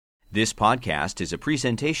This podcast is a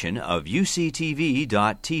presentation of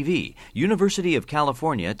UCTV.tv, University of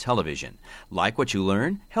California Television. Like what you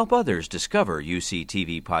learn? Help others discover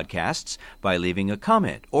UCTV podcasts by leaving a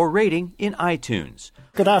comment or rating in iTunes.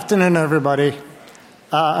 Good afternoon, everybody,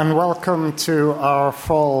 and welcome to our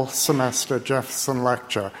fall semester Jefferson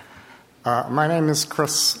Lecture. My name is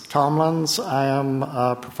Chris Tomlins. I am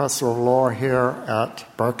a professor of law here at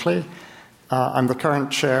Berkeley. I'm the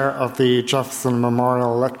current chair of the Jefferson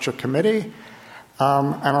Memorial Lecture Committee,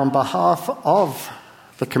 and on behalf of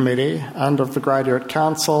the committee and of the Graduate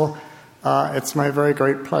Council, it's my very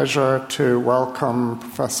great pleasure to welcome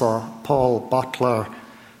Professor Paul Butler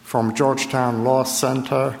from Georgetown Law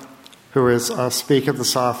Center, who is our speaker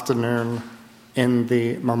this afternoon in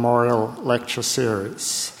the Memorial Lecture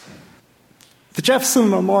Series. The Jefferson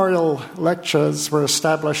Memorial Lectures were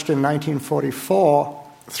established in 1944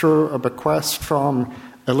 through a bequest from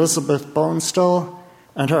Elizabeth Bonestell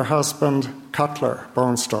and her husband, Cutler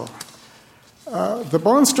Bonestell. The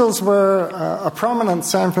Bonestells were a prominent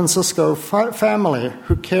San Francisco family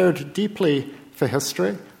who cared deeply for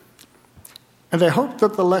history, and they hoped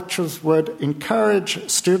that the lectures would encourage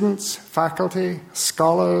students, faculty,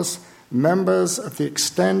 scholars, members of the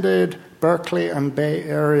extended Berkeley and Bay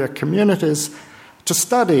Area communities to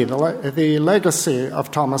study the legacy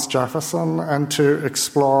of Thomas Jefferson and to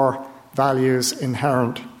explore values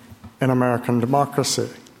inherent in American democracy.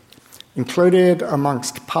 Included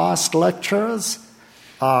amongst past lecturers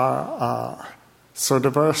are so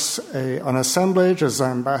diverse an assemblage as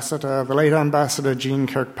the late Ambassador Jeane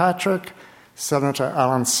Kirkpatrick, Senator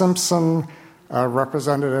Alan Simpson,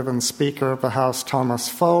 Representative and Speaker of the House Thomas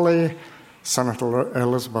Foley, Senator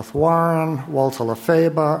Elizabeth Warren, Walter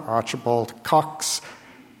Lefebvre, Archibald Cox,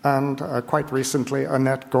 and quite recently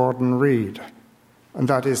Annette Gordon-Reed. And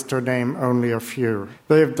that is to name only a few.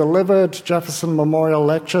 They have delivered Jefferson Memorial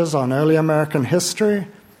Lectures on early American history,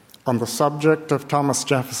 on the subject of Thomas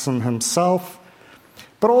Jefferson himself,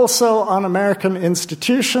 but also on American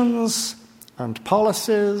institutions and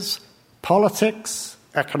policies, politics,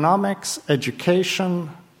 economics, education,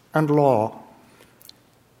 and law.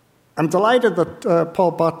 I'm delighted that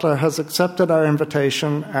Paul Butler has accepted our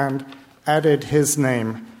invitation and added his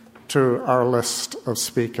name to our list of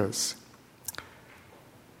speakers.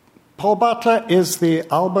 Paul Butler is the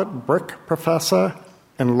Albert Brick Professor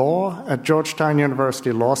in Law at Georgetown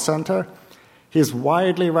University Law Center. He is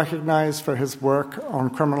widely recognized for his work on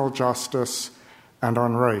criminal justice and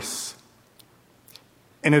on race.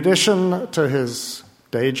 In addition to his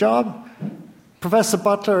day job, Professor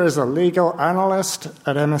Butler is a legal analyst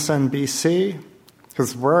at MSNBC.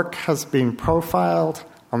 His work has been profiled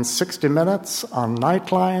on 60 Minutes, on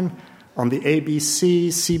Nightline, on the ABC,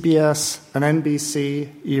 CBS, and NBC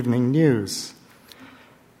Evening News.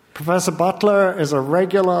 Professor Butler is a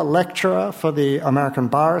regular lecturer for the American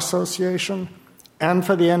Bar Association and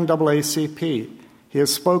for the NAACP. He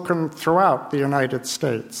has spoken throughout the United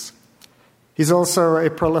States. He's also a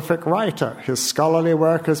prolific writer. His scholarly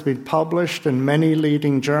work has been published in many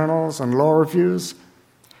leading journals and law reviews.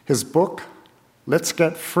 His book, Let's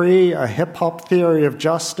Get Free, A Hip-Hop Theory of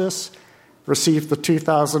Justice, received the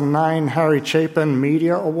 2009 Harry Chapin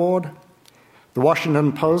Media Award. The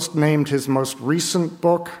Washington Post named his most recent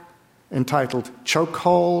book, entitled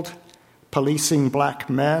Chokehold, Policing Black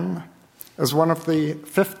Men, as one of the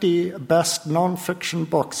 50 best nonfiction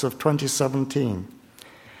books of 2017.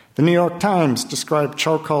 The New York Times described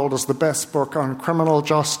Chokehold as the best book on criminal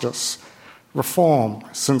justice reform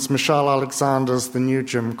since Michelle Alexander's The New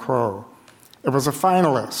Jim Crow. It was a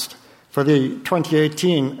finalist for the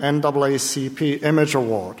 2018 NAACP Image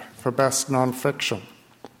Award for Best Nonfiction.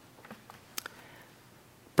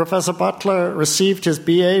 Professor Butler received his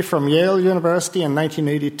BA from Yale University in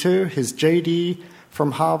 1982, his JD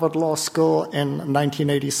from Harvard Law School in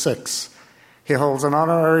 1986. He holds an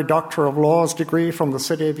honorary Doctor of Laws degree from the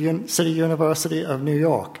City University of New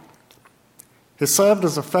York. He served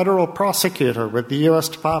as a federal prosecutor with the U.S.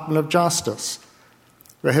 Department of Justice,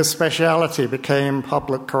 where his specialty became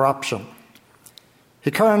public corruption.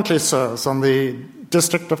 He currently serves on the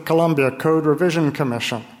District of Columbia Code Revision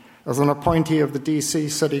Commission as an appointee of the D.C.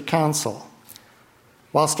 City Council.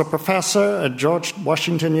 Whilst a professor at George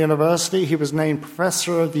Washington University, he was named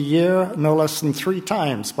Professor of the Year no less than 3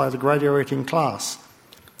 times by the graduating class.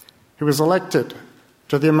 He was elected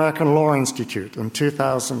to the American Law Institute in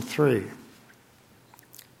 2003.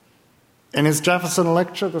 In his Jefferson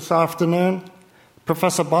lecture this afternoon,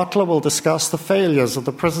 Professor Butler will discuss the failures of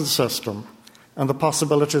the prison system and the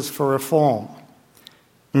possibilities for reform.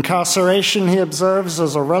 Incarceration, he observes,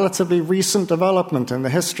 is a relatively recent development in the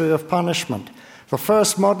history of punishment, The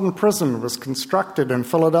first modern prison was constructed in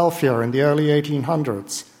Philadelphia in the early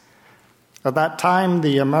 1800s. At that time,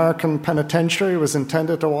 the American penitentiary was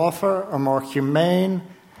intended to offer a more humane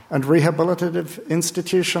and rehabilitative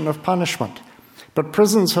institution of punishment. But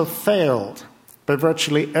prisons have failed by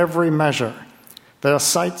virtually every measure. They are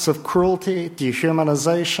sites of cruelty,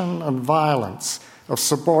 dehumanization, and violence, of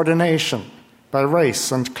subordination by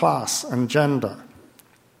race and class and gender.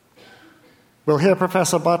 We'll hear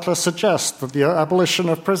Professor Butler suggest that the abolition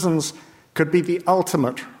of prisons could be the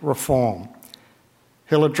ultimate reform.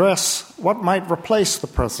 He'll address what might replace the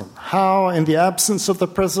prison, how, in the absence of the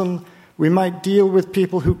prison, we might deal with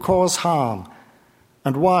people who cause harm,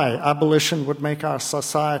 and why abolition would make our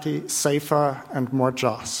society safer and more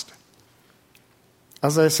just.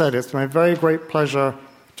 As I said, it's my very great pleasure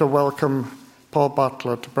to welcome Paul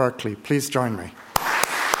Butler to Berkeley. Please join me.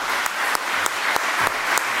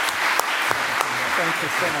 Thank you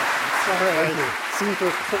so much. I'm sorry I seem to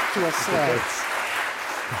have clicked your slides.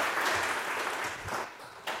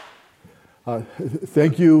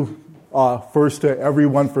 Thank you first to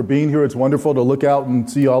everyone for being here. It's wonderful to look out and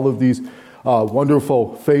see all of these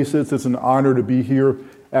wonderful faces. It's an honor to be here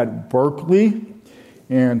at Berkeley.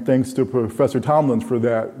 And thanks to Professor Tomlins for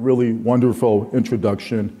that really wonderful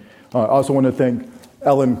introduction. I also want to thank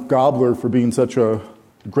Ellen Gobler for being such a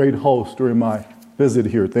great host during my visit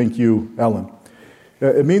here. Thank you, Ellen.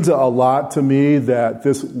 It means a lot to me that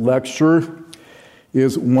this lecture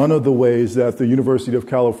is one of the ways that the University of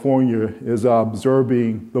California is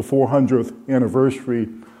observing the 400th anniversary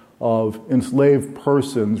of enslaved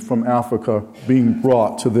persons from Africa being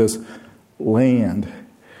brought to this land.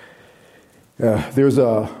 There's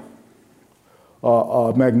a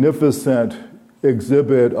magnificent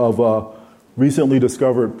exhibit of a recently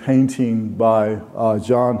discovered painting by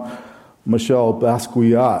Jean-Michel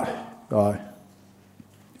Basquiat.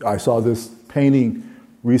 I saw this painting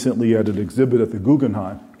recently at an exhibit at the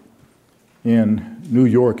Guggenheim in New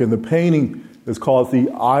York, and the painting is called The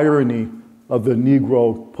Irony of the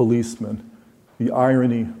Negro Policeman. The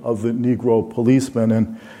Irony of the Negro Policeman.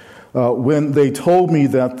 And when they told me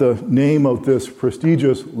that the name of this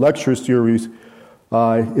prestigious lecture series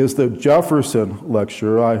is the Jefferson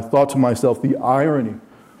Lecture, I thought to myself, the irony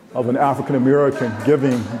of an African American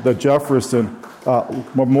giving the Jefferson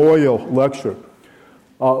Memorial Lecture.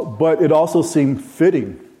 But it also seemed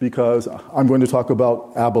fitting because I'm going to talk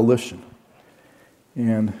about abolition.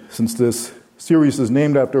 And since this series is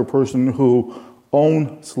named after a person who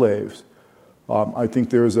owned slaves, I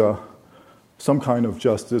think there's some kind of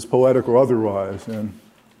justice, poetic or otherwise, in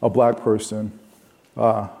a black person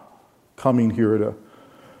coming here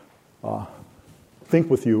to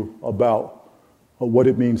think with you about what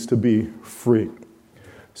it means to be free.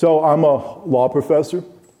 So I'm a law professor.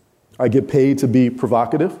 I get paid to be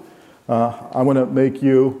provocative. I want to make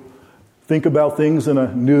you think about things in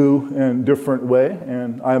a new and different way.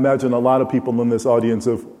 And I imagine a lot of people in this audience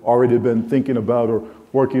have already been thinking about or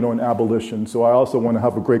working on abolition. So I also want to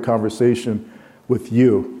have a great conversation with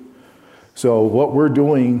you. So what we're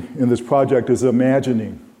doing in this project is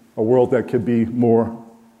imagining a world that could be more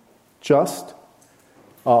just,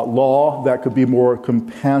 law that could be more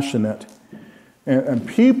compassionate, and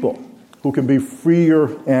people who can be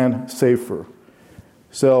freer and safer.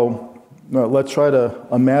 So let's try to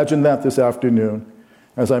imagine that this afternoon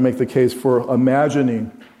as I make the case for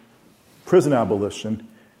imagining prison abolition.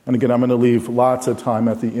 And again, I'm going to leave lots of time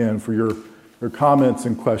at the end for your comments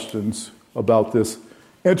and questions about this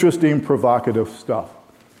interesting, provocative stuff.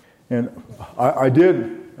 And I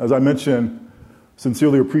did, as I mentioned,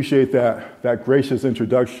 sincerely appreciate that gracious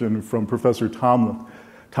introduction from Professor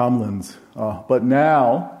Tomlins. But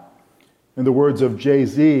now, in the words of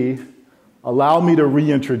Jay-Z, allow me to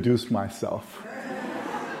reintroduce myself.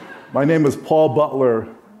 My name is Paul Butler,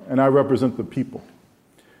 and I represent the people.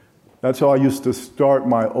 That's how I used to start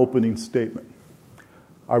my opening statement.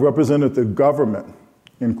 I represented the government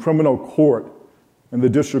in criminal court in the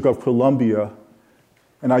District of Columbia,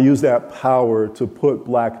 and I used that power to put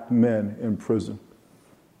black men in prison,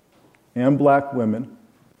 and black women,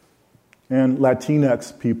 and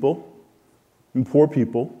Latinx people, and poor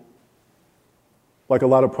people. Like a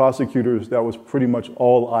lot of prosecutors, that was pretty much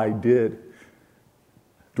all I did.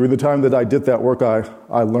 During the time that I did that work, I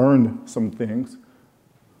learned some things.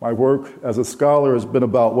 My work as a scholar has been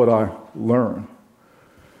about what I learned.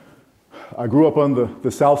 I grew up on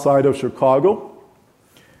the south side of Chicago.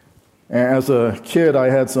 And as a kid, I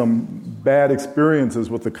had some bad experiences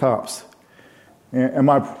with the cops. And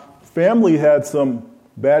my family had some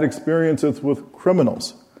bad experiences with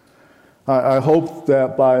criminals. I hope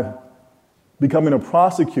that by becoming a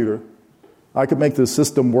prosecutor, I could make the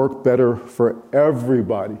system work better for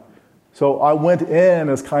everybody. So I went in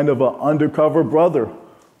as kind of an undercover brother,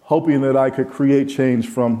 hoping that I could create change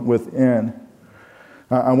from within.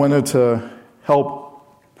 I wanted to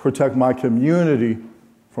help protect my community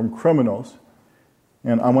from criminals,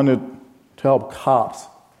 and I wanted to help cops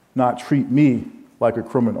not treat me like a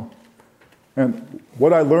criminal. And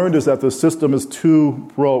what I learned is that the system is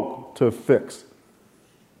too broke to fix.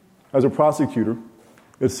 As a prosecutor,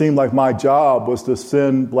 it seemed like my job was to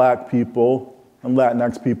send black people and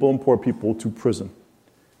Latinx people and poor people to prison.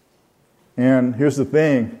 And here's the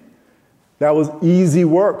thing, that was easy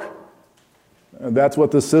work. And that's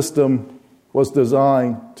what the system was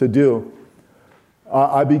designed to do.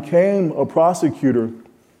 I became a prosecutor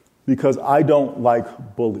because I don't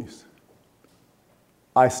like bullies.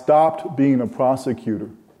 I stopped being a prosecutor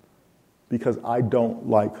because I don't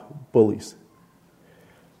like bullies.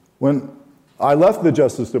 When I left the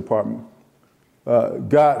Justice Department,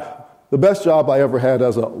 got the best job I ever had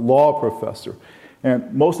as a law professor.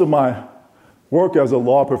 And most of my work as a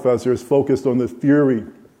law professor is focused on the theory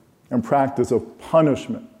and practice of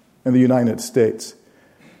punishment in the United States.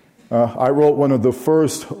 I wrote one of the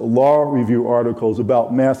first law review articles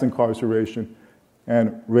about mass incarceration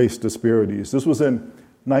and race disparities. This was in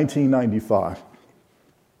 1995.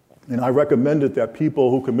 And I recommended that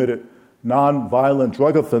people who committed nonviolent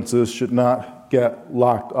drug offenses should not get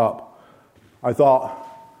locked up. I thought,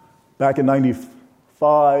 back in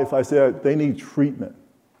 95, I said they need treatment,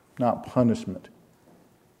 not punishment.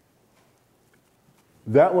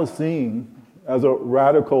 That was seen as a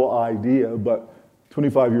radical idea, but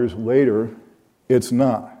 25 years later, it's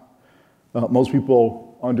not. Most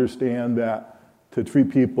people understand that to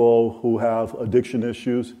treat people who have addiction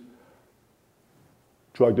issues,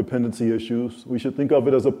 drug dependency issues, we should think of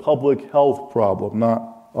it as a public health problem,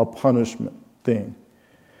 not a punishment thing.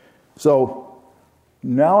 So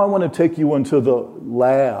now I want to take you into the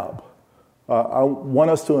lab. I want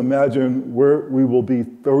us to imagine where we will be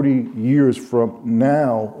 30 years from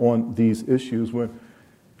now on these issues, when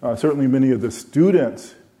certainly many of the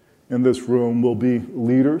students in this room will be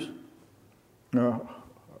leaders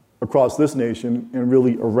across this nation and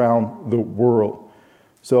really around the world.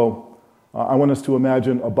 So I want us to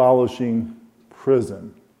imagine abolishing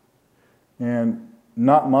prison. And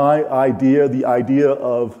not my idea, the idea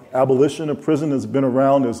of abolition of prison has been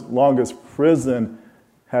around as long as prison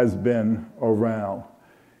has been around.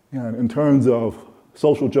 And in terms of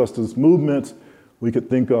social justice movements, we could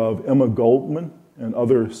think of Emma Goldman and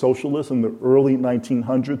other socialists in the early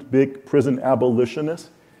 1900s, big prison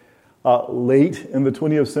abolitionists. Late in the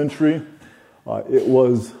 20th century, it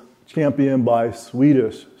was championed by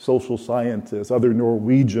Swedish social scientists, other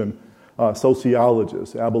Norwegian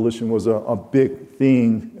sociologists. Abolition was a big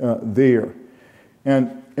thing there.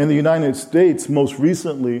 And in the United States, most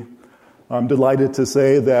recently, I'm delighted to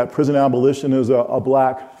say that prison abolition is a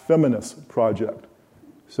black feminist project.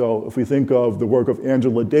 So if we think of the work of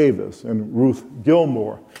Angela Davis and Ruth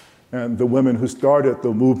Gilmore and the women who started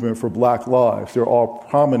the movement for Black Lives, they're all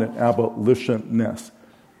prominent abolitionists.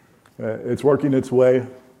 It's working its way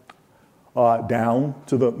down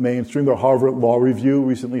to the mainstream. The Harvard Law Review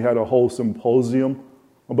recently had a whole symposium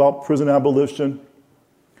about prison abolition.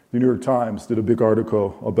 The New York Times did a big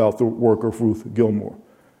article about the work of Ruth Gilmore.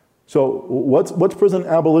 So what's prison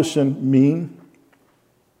abolition mean?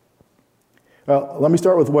 Let me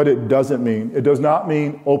start with what it doesn't mean. It does not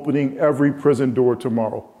mean opening every prison door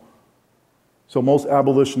tomorrow. So most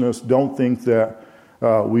abolitionists don't think that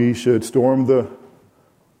we should storm the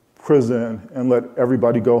prison and let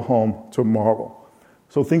everybody go home tomorrow.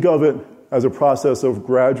 So think of it as a process of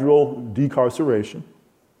gradual decarceration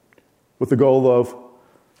with the goal of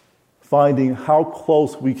finding how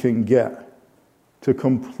close we can get to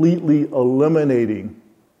completely eliminating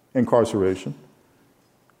incarceration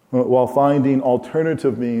while finding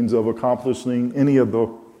alternative means of accomplishing any of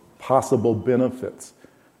the possible benefits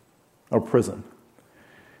of prison.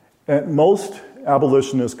 And most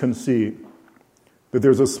abolitionists concede that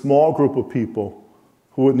there's a small group of people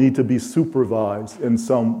who would need to be supervised in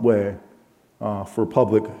some way for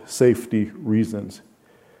public safety reasons.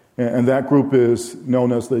 And that group is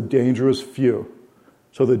known as the dangerous few.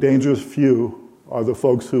 So the dangerous few are the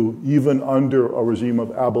folks who, even under a regime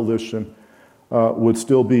of abolition, would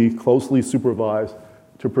still be closely supervised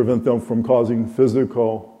to prevent them from causing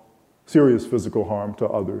serious physical harm to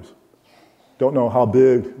others. Don't know how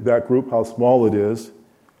big that group, how small it is,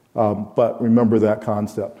 but remember that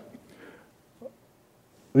concept.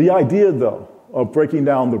 The idea, though, of breaking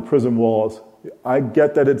down the prison walls, I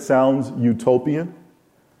get that it sounds utopian.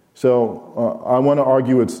 So I want to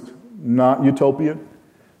argue it's not utopian.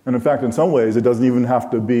 And in fact, in some ways, it doesn't even have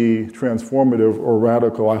to be transformative or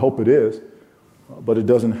radical. I hope it is, but it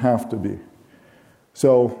doesn't have to be.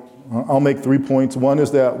 So I'll make 3 points. One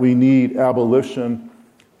is that we need abolition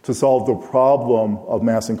to solve the problem of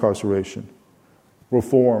mass incarceration.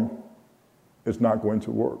 Reform is not going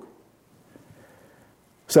to work.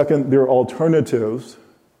 Second, there are alternatives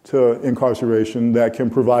to incarceration that can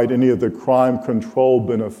provide any of the crime control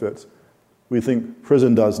benefits we think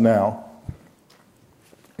prison does now.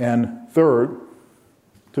 And third,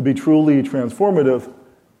 to be truly transformative,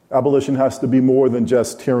 abolition has to be more than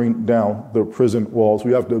just tearing down the prison walls.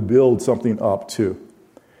 We have to build something up too.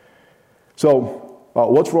 So,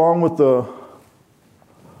 what's wrong with the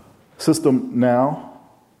system now?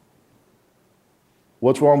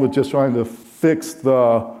 What's wrong with just trying to fix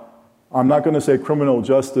the, I'm not going to say criminal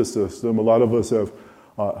justice system. A lot of us have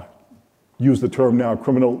used the term now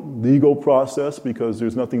criminal legal process because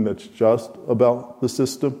there's nothing that's just about the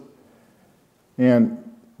system. And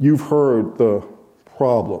you've heard the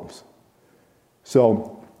problems.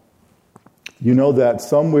 So, you know that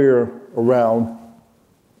somewhere around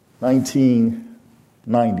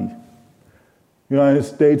 1990, the United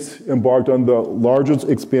States embarked on the largest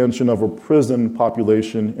expansion of a prison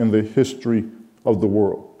population in the history of the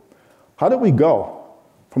world. How did we go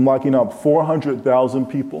from locking up 400,000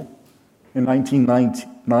 people in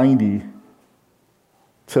 1990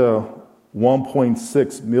 to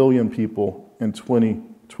 1.6 million people in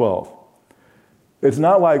 2012? It's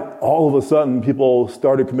not like all of a sudden people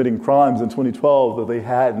started committing crimes in 2012 that they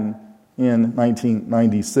hadn't in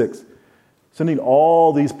 1996. Sending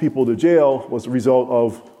all these people to jail was the result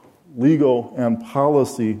of legal and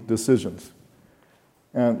policy decisions.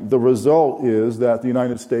 And the result is that the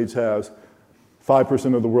United States has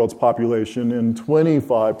 5% of the world's population and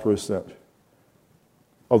 25%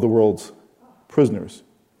 of the world's prisoners.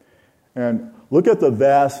 And look at the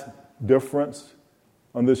vast difference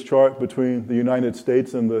on this chart between the United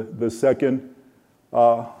States and the second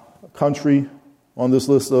country on this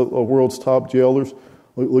list of world's top jailers.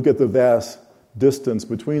 Look at the vast distance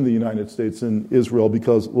between the United States and Israel,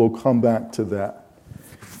 because we'll come back to that.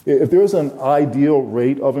 If there's an ideal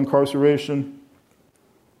rate of incarceration,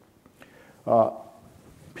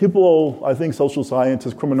 people, I think social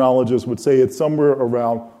scientists, criminologists would say it's somewhere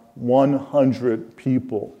around 100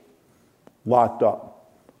 people locked up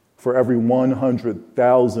for every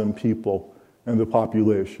 100,000 people in the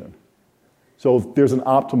population. So if there's an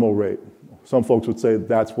optimal rate, some folks would say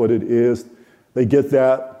that's what it is. They get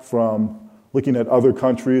that from looking at other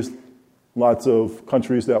countries. Lots of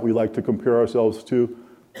countries that we like to compare ourselves to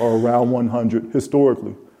are around 100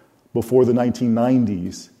 historically. Before the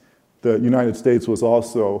 1990s, the United States was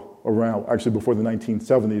also around, actually before the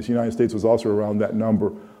 1970s, the United States was also around that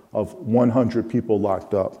number of 100 people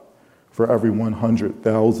locked up for every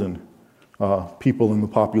 100,000 people in the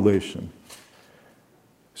population.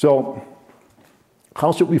 So,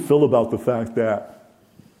 how should we feel about the fact that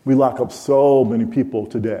we lock up so many people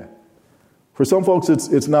today? For some folks,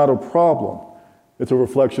 it's not a problem. It's a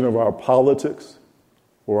reflection of our politics,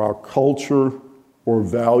 or our culture, or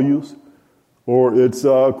values, or it's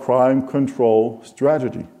a crime control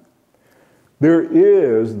strategy. There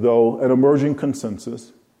is, though, an emerging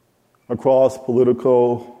consensus across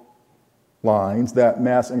political lines that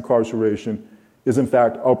mass incarceration is, in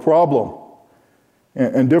fact, a problem.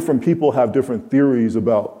 And different people have different theories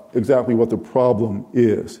about exactly what the problem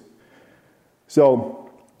is. So,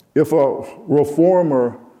 if a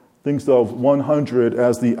reformer thinks of 100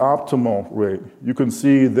 as the optimal rate, you can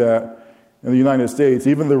see that in the United States,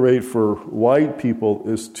 even the rate for white people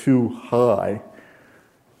is too high.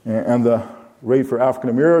 And the rate for African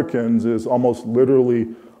Americans is almost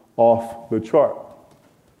literally off the chart.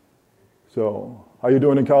 So, how you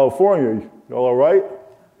doing in California? Y'all all right?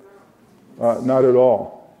 Not at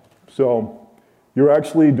all. So, you're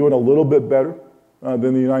actually doing a little bit better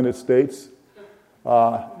than the United States.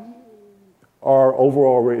 Our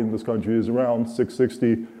overall rate in this country is around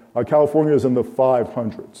 660. California is in the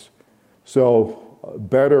 500s. So,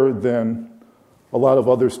 better than a lot of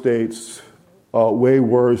other states, way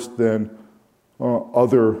worse than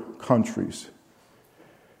other countries.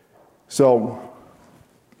 So,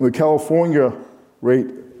 the California rate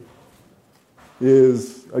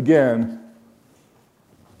is, again,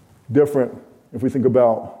 different if we think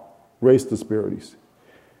about race disparities.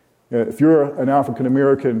 If you're an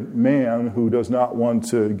African-American man who does not want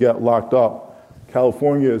to get locked up,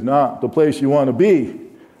 California is not the place you want to be.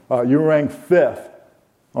 You're ranked 5th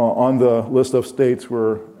on the list of states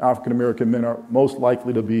where African-American men are most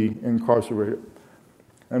likely to be incarcerated.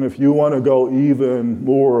 And if you want to go even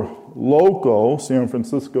more local, San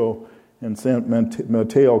Francisco and San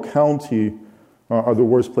Mateo County are the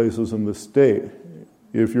worst places in the state.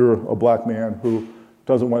 If you're a black man who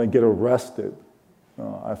doesn't want to get arrested,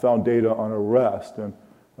 I found data on arrest, and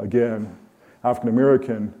again, African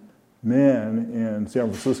American men in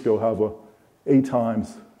San Francisco have a 8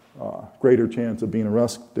 times greater chance of being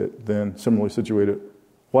arrested than similarly situated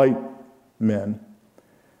white men.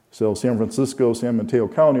 So San Francisco, San Mateo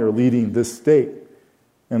County are leading this state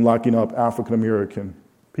in locking up African American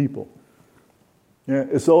people. And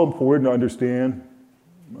it's so important to understand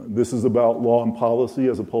this is about law and policy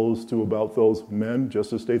as opposed to about those men,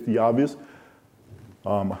 just to state the obvious.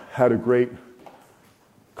 Had a great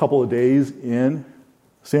couple of days in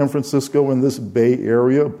San Francisco, in this Bay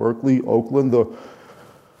Area, Berkeley, Oakland. The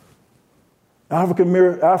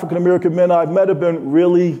African American men I've met have been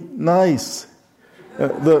really nice.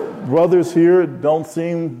 The brothers here don't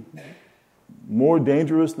seem more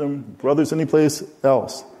dangerous than brothers anyplace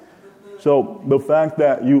else. So the fact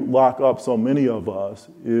that you lock up so many of us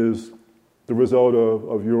is the result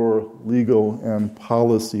of your legal and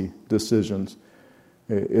policy decisions.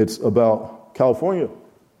 It's about California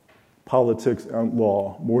politics and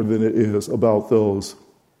law more than it is about those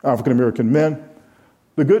African American men.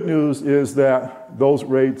 The good news is that those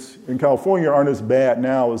rates in California aren't as bad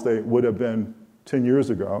now as they would have been 10 years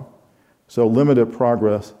ago. So limited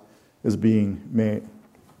progress is being made.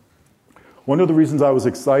 One of the reasons I was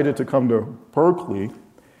excited to come to Berkeley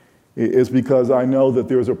is because I know that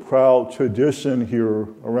there's a proud tradition here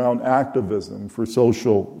around activism for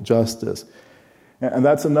social justice. And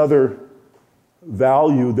that's another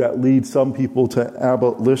value that leads some people to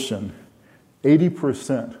abolition.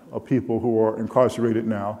 80% of people who are incarcerated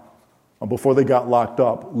now, before they got locked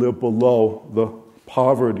up, live below the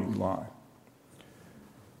poverty line.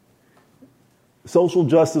 Social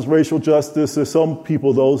justice, racial justice, to some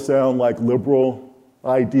people those sound like liberal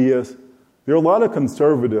ideas. There are a lot of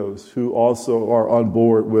conservatives who also are on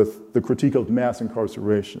board with the critique of mass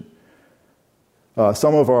incarceration.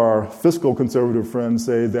 Some of our fiscal conservative friends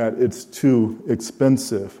say that it's too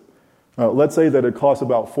expensive. Let's say that it costs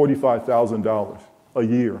about $45,000 a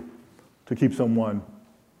year to keep someone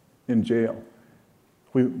in jail.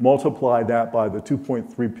 We multiply that by the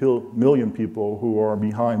 2.3 million people who are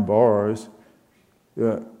behind bars.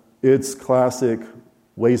 It's classic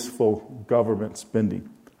wasteful government spending.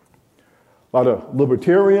 A lot of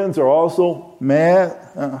libertarians are also mad.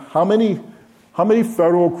 How many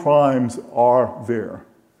federal crimes are there?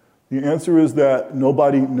 The answer is that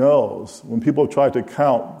nobody knows. When people try to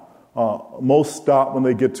count, most stop when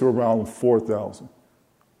they get to around 4,000.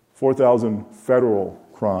 4,000 federal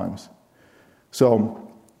crimes. So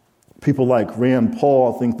people like Rand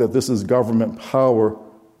Paul think that this is government power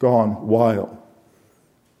gone wild.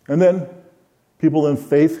 And then people in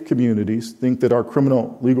faith communities think that our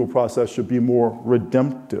criminal legal process should be more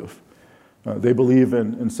redemptive. They believe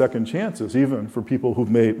in second chances, even for people who've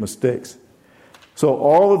made mistakes. So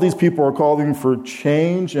all of these people are calling for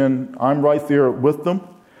change, and I'm right there with them.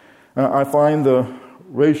 I find the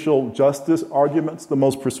racial justice arguments the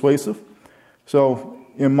most persuasive. So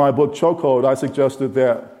in my book, Chokehold, I suggested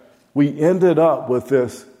that we ended up with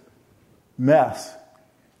this mess,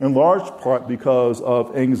 in large part because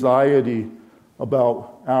of anxiety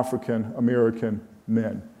about African American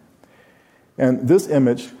men. And this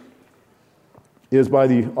image is by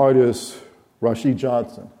the artist Rashid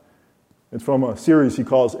Johnson. It's from a series he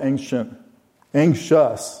calls Anxious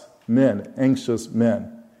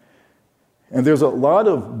Men. And there's a lot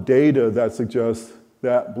of data that suggests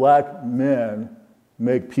that black men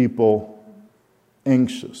make people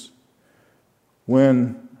anxious.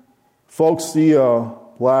 When folks see a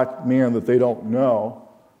black man that they don't know,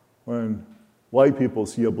 when white people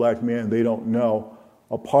see a black man they don't know,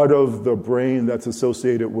 a part of the brain that's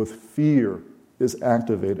associated with fear is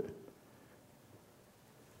activated.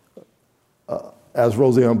 As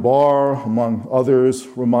Roseanne Barr, among others,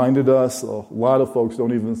 reminded us, a lot of folks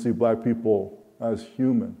don't even see black people as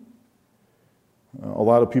human. A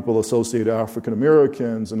lot of people associate African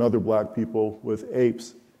Americans and other black people with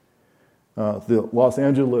apes. The Los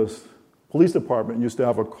Angeles Police Department used to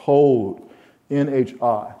have a code,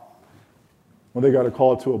 NHI, when they got a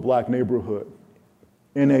call to a black neighborhood.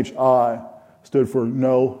 NHI stood for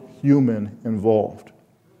no human involved.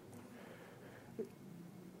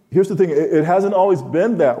 Here's the thing, it hasn't always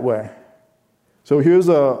been that way. So here's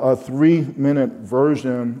a 3-minute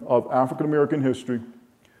version of African American history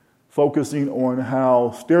focusing on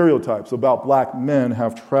how stereotypes about black men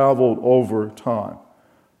have traveled over time.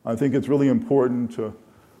 I think it's really important to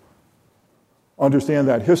understand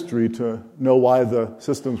that history to know why the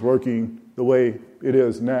system's working the way it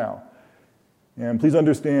is now. And please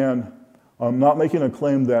understand, I'm not making a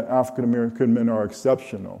claim that African American men are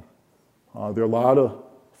exceptional. There are a lot of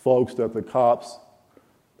folks that the cops,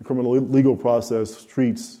 the criminal legal process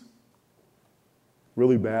treats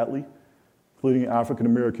really badly, including African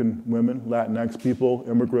American women, Latinx people,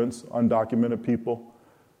 immigrants, undocumented people.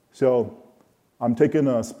 So I'm taking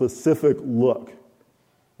a specific look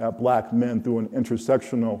at black men through an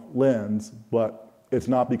intersectional lens, but it's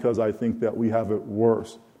not because I think that we have it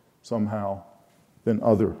worse somehow than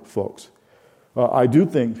other folks. I do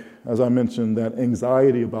think, as I mentioned, that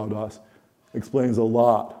anxiety about us explains a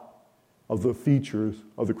lot of the features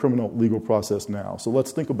of the criminal legal process now. So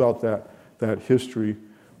let's think about that history,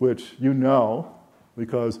 which you know,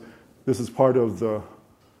 because this is part of the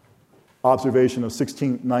observation of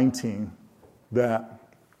 1619, that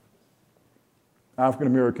African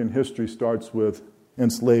American history starts with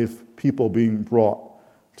enslaved people being brought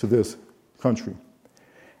to this country.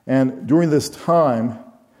 And during this time,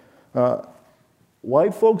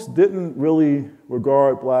 white folks didn't really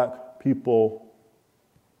regard black people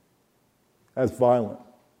as violent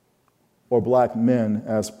or black men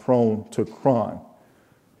as prone to crime.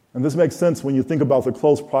 And this makes sense when you think about the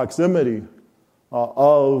close proximity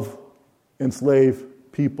of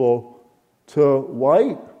enslaved people to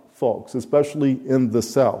white folks, especially in the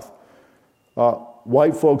South.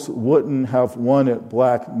 White folks wouldn't have wanted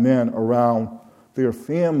black men around their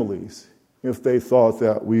families if they thought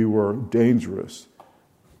that we were dangerous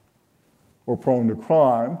or prone to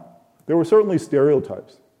crime. There were certainly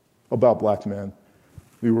stereotypes about black men.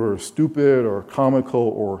 We were stupid or comical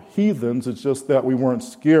or heathens. It's just that we weren't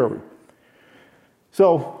scary.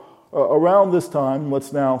 So around this time,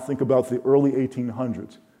 let's now think about the early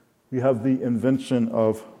 1800s. We have the invention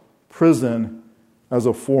of prison as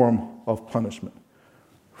a form of punishment.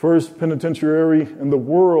 First penitentiary in the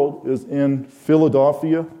world is in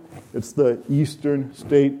Philadelphia. It's the Eastern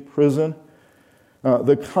State Prison.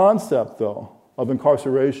 The concept, though, of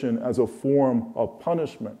incarceration as a form of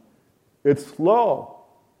punishment, it's slow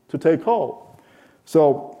to take hold.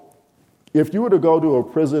 So if you were to go to a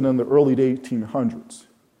prison in the early 1800s,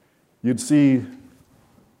 you'd see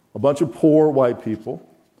a bunch of poor white people,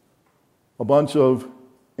 a bunch of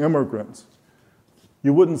immigrants.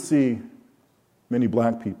 You wouldn't see many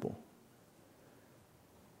black people.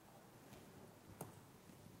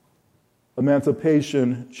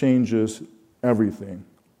 Emancipation changes everything.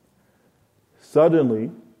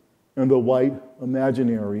 Suddenly, in the white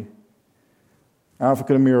imaginary,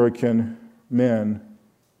 African American men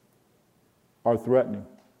are threatening.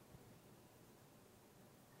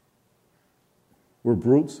 We're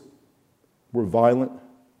brutes, we're violent,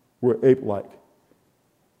 we're ape-like.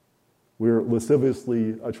 We're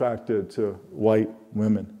lasciviously attracted to white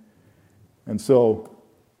women. And so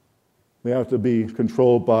they have to be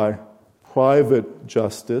controlled by private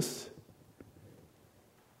justice.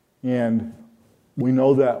 And we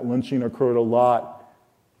know that lynching occurred a lot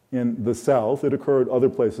in the South. It occurred other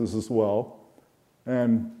places as well.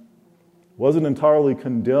 And wasn't entirely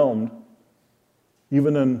condemned,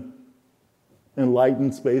 even in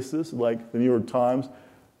enlightened spaces like the New York Times.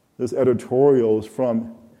 This editorial is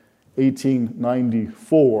from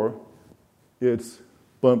 1894. It's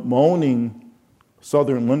bemoaning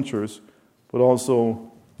Southern lynchers, but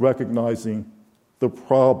also recognizing the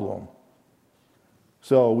problem.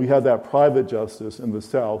 So we have that private justice in the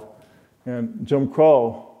South, and Jim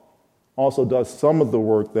Crow also does some of the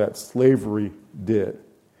work that slavery did.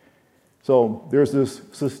 So there's this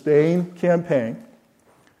sustained campaign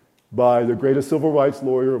by the greatest civil rights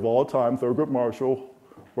lawyer of all time, Thurgood Marshall,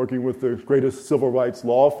 working with the greatest civil rights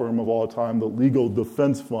law firm of all time, the Legal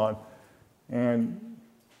Defense Fund, and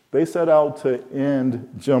they set out to end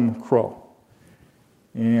Jim Crow.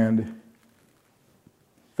 And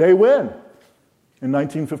they win. In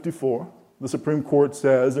 1954, the Supreme Court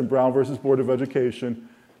says in Brown versus Board of Education,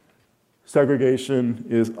 segregation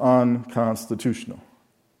is unconstitutional.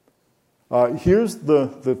 Here's the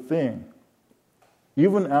thing.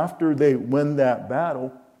 Even after they win that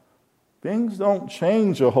battle, things don't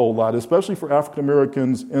change a whole lot, especially for African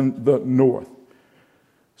Americans in the North.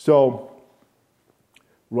 So,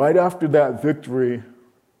 right after that victory,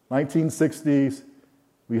 1960s,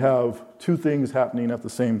 we have two things happening at the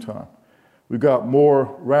same time. We've got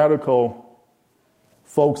more radical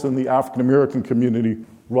folks in the African American community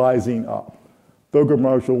rising up. Thurgood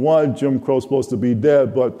Marshall won, Jim Crow's supposed to be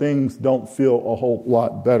dead, but things don't feel a whole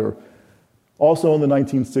lot better. Also in the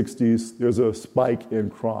 1960s, there's a spike in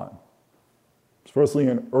crime. Especially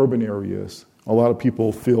in urban areas, a lot of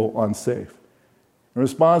people feel unsafe. In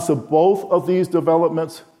response to both of these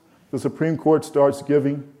developments, the Supreme Court starts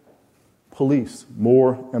giving police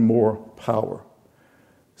more and more power.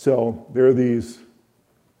 So there are these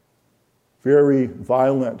very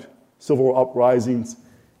violent civil uprisings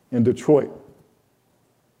in Detroit.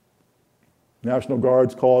 National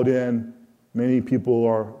Guards called in, many people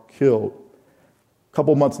are killed. A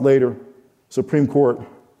couple months later, Supreme Court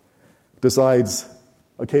decides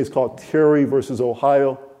a case called Terry versus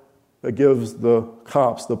Ohio that gives the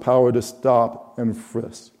cops the power to stop and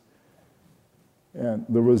frisk. And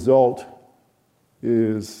the result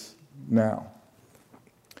is now.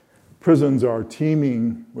 Prisons are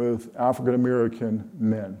teeming with African American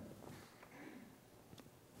men.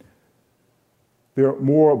 There are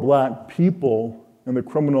more black people in the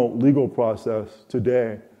criminal legal process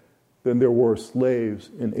today than there were slaves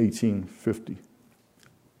in 1850.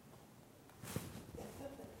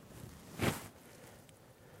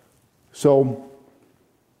 So,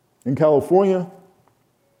 in California,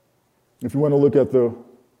 if you want to look at the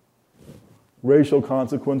racial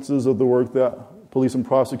consequences of the work that police and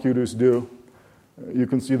prosecutors do, you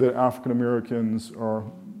can see that African Americans are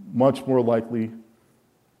much more likely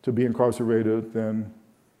to be incarcerated than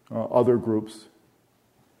other groups.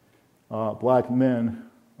 Black men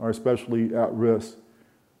are especially at risk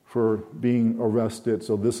for being arrested.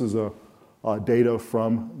 So this is a data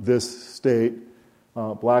from this state.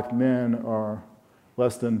 Black men are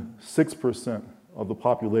less than 6% of the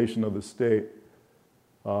population of the state.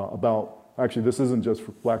 Actually, this isn't just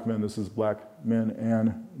for black men, this is black men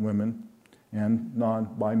and women and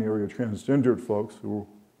non-binary or transgendered folks who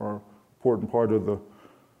are an important part of the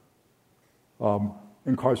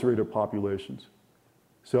incarcerated populations.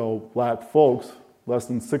 So black folks, less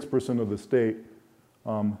than 6% of the state,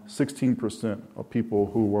 16% of people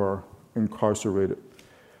who are incarcerated.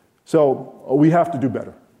 So we have to do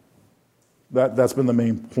better. That's been the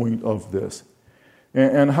main point of this.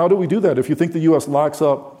 And how do we do that? If you think the U.S. locks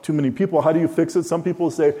up too many people, how do you fix it? Some people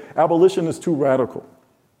say abolition is too radical.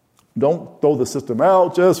 Don't throw the system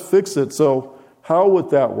out, just fix it. So how would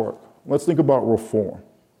that work? Let's think about reform.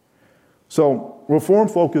 So reform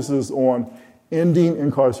focuses on ending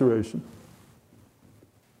incarceration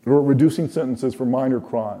or reducing sentences for minor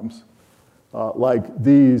crimes like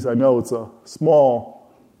these. I know it's a small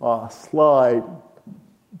slide,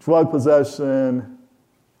 drug possession,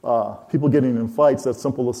 people getting in fights, that's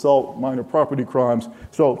simple assault, minor property crimes.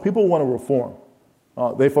 So people want to reform.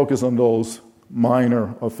 They focus on those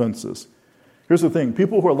minor offenses. Here's the thing.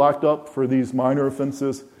 People who are locked up for these minor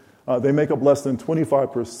offenses, they make up less than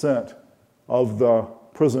 25% of the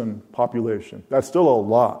prison population. That's still a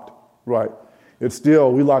lot, right? It's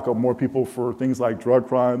still, we lock up more people for things like drug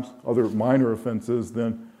crimes, other minor offenses,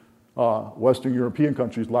 than Western European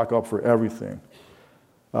countries lock up for everything.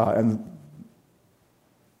 And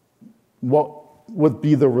what would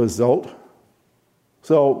be the result?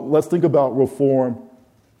 So let's think about reform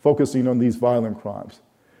focusing on these violent crimes.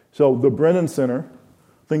 So the Brennan Center,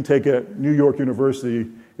 think take at New York University,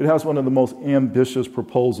 it has one of the most ambitious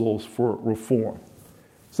proposals for reform.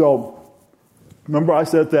 So remember I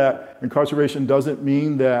said that incarceration doesn't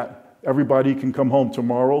mean that everybody can come home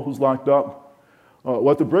tomorrow who's locked up?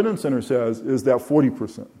 What the Brennan Center says is that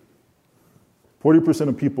 40%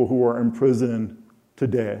 of people who are in prison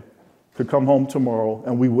today could come home tomorrow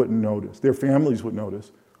and we wouldn't notice. Their families would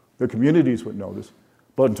notice. Their communities would notice.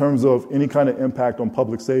 But in terms of any kind of impact on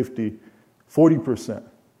public safety, 40%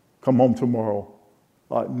 come home tomorrow,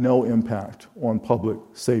 no impact on public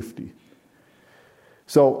safety.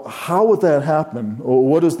 So how would that happen? Or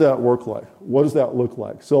what does that work like? What does that look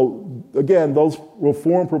like? So again, those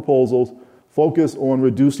reform proposals focus on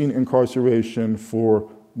reducing incarceration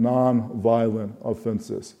for non-violent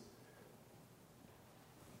offenses.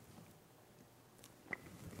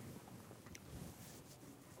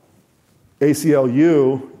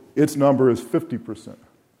 ACLU, its number is 50%.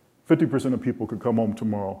 50% of people could come home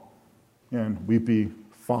tomorrow and we'd be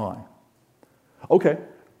fine. Okay,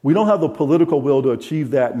 we don't have the political will to achieve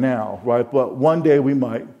that now, right? But one day we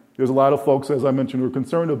might. There's a lot of folks, as I mentioned, who are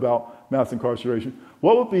concerned about mass incarceration.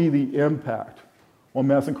 What would be the impact on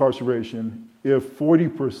mass incarceration if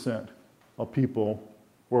 40% of people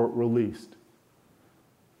were released?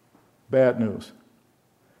 Bad news.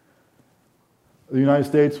 The United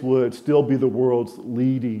States would still be the world's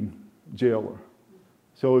leading jailer.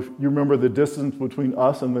 So if you remember the distance between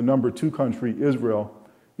us and the number 2 country, Israel,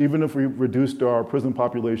 even if we reduced our prison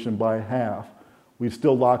population by half, we'd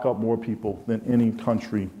still lock up more people than any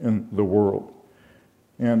country in the world.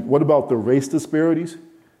 And what about the race disparities?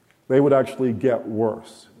 They would actually get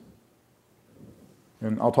worse.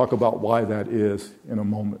 And I'll talk about why that is in a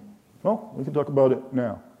moment. Well, we can talk about it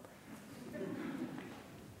now.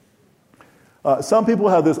 Some people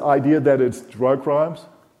have this idea that it's drug crimes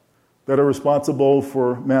that are responsible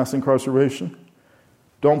for mass incarceration?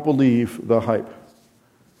 Don't believe the hype.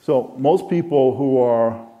 So most people who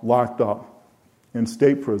are locked up in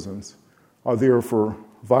state prisons are there for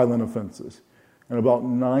violent offenses. And about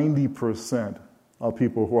 90% of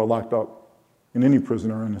people who are locked up in any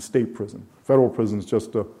prison are in a state prison. Federal prison is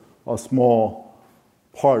just a small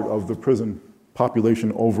part of the prison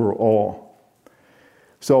population overall.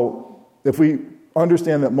 So if we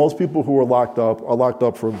understand that most people who are locked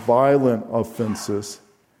up for violent offenses,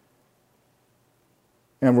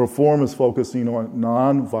 and reform is focusing on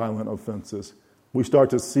nonviolent offenses, we start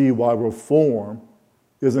to see why reform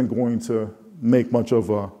isn't going to make much of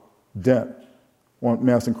a dent on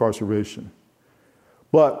mass incarceration.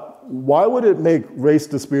 But why would it make race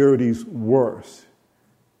disparities worse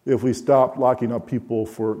if we stopped locking up people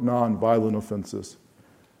for nonviolent offenses?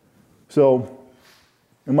 So,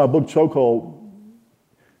 in my book, Chokehold,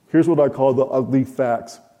 here's what I call the ugly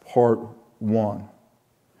facts, part 1.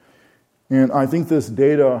 And I think this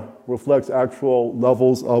data reflects actual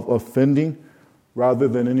levels of offending rather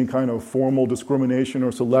than any kind of formal discrimination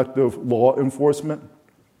or selective law enforcement.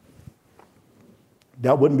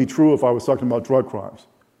 That wouldn't be true if I was talking about drug crimes.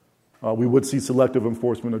 We would see selective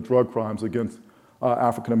enforcement of drug crimes against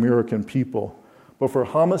African American people. But for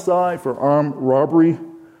homicide, for armed robbery,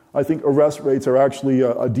 I think arrest rates are actually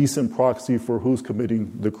a decent proxy for who's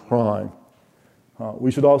committing the crime.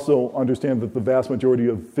 We should also understand that the vast majority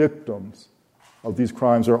of victims of these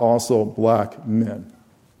crimes are also black men.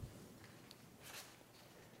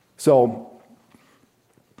 So,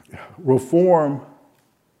 reform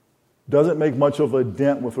doesn't make much of a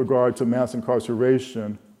dent with regard to mass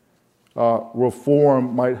incarceration.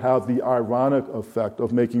 Reform might have the ironic effect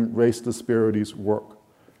of making race disparities work.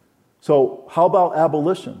 So how about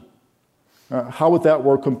abolition? How would that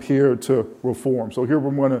work compared to reform? So here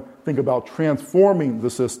we're going to think about transforming the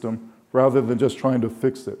system rather than just trying to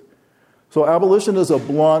fix it. So abolition is a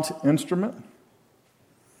blunt instrument.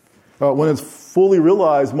 When it's fully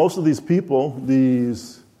realized, most of these people have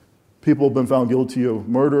been found guilty of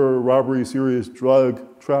murder, robbery, serious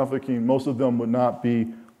drug trafficking. Most of them would not be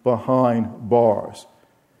behind bars.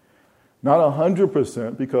 Not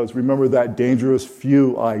 100%, because remember that dangerous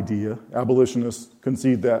few idea. Abolitionists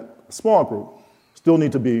concede that a small group still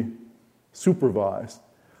need to be supervised.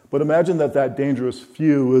 But imagine that dangerous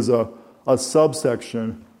few is a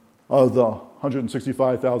subsection of the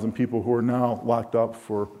 165,000 people who are now locked up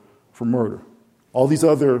for murder. All these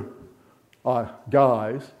other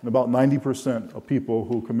guys, and about 90% of people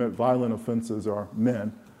who commit violent offenses are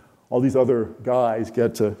men, all these other guys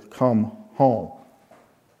get to come home.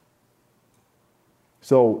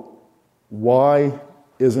 So why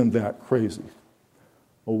isn't that crazy?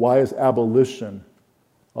 Well, why is abolition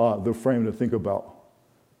the frame to think about?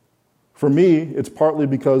 For me, it's partly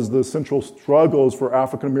because the central struggles for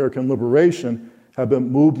African American liberation have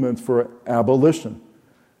been movements for abolition.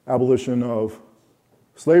 Abolition of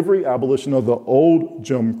slavery, abolition of the old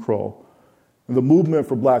Jim Crow. And the movement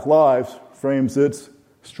for Black Lives frames its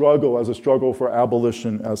struggle as a struggle for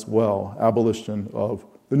abolition as well. Abolition of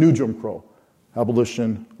the new Jim Crow.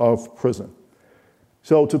 Abolition of prison.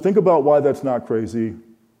 So to think about why that's not crazy,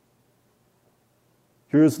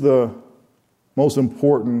 here's the most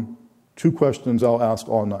important 2 questions I'll ask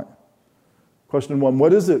all night. Question 1,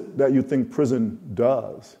 what is it that you think prison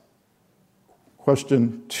does?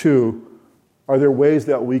 Question 2, are there ways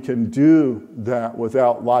that we can do that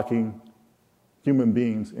without locking human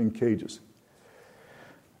beings in cages?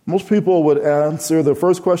 Most people would answer the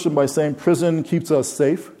first question by saying prison keeps us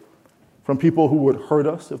safe from people who would hurt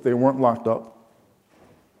us if they weren't locked up.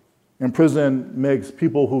 And prison makes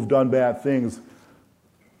people who've done bad things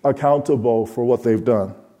accountable for what they've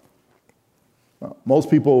done. Most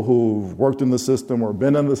people who've worked in the system or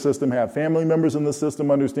been in the system, have family members in the system,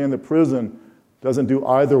 understand that prison doesn't do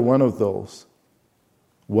either one of those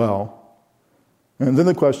well. And then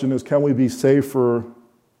the question is, can we be safer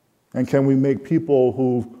and can we make people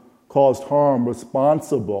who've caused harm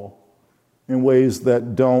responsible in ways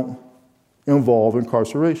that don't involve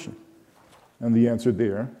incarceration? And the answer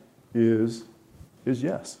there is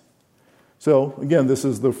yes. So, again, this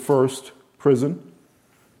is the first prison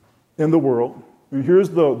in the world. And here's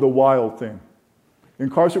the wild thing.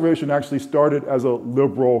 Incarceration actually started as a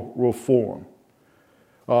liberal reform.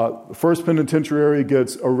 The first penitentiary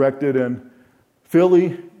gets erected in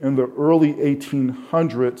Philly in the early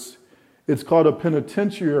 1800s. It's called a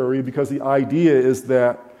penitentiary because the idea is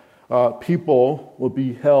that people will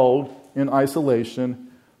be held in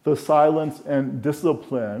isolation. The silence and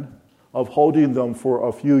discipline of holding them for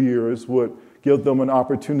a few years would give them an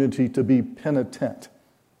opportunity to be penitent.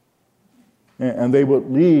 and they would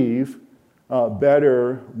leave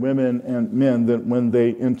better women and men than when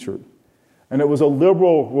they entered. And it was a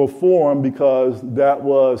liberal reform because that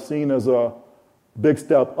was seen as a big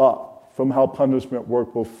step up from how punishment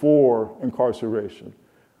worked before incarceration,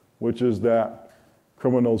 which is that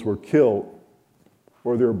criminals were killed,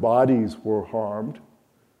 or their bodies were harmed,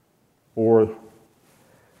 or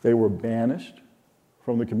they were banished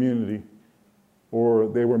from the community, or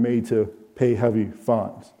they were made to pay heavy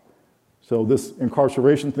fines. So this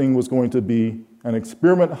incarceration thing was going to be an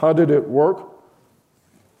experiment. How did it work?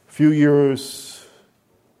 A few years,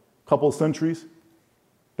 couple centuries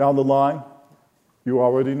down the line, you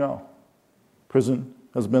already know. Prison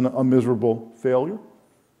has been a miserable failure.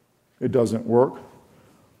 It doesn't work.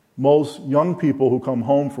 Most young people who come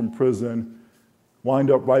home from prison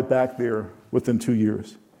wind up right back there within 2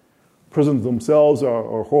 years. Prisons themselves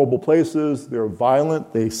are horrible places. They're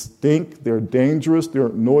violent, they stink, they're dangerous, they're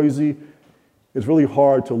noisy. It's really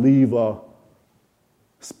hard to leave a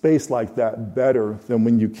space like that better than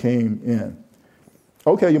when you came in.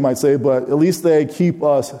 Okay, you might say, but at least they keep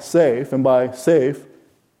us safe. And by safe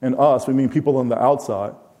and us, we mean people on the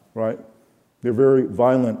outside, right? They're very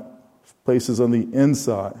violent places on the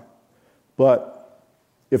inside. But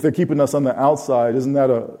if they're keeping us on the outside, isn't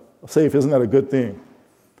that a good thing?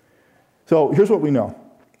 So here's what we know.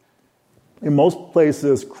 In most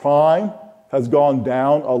places, crime has gone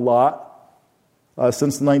down a lot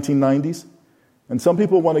since the 1990s. And some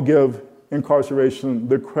people want to give incarceration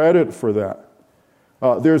the credit for that.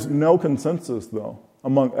 There's no consensus, though,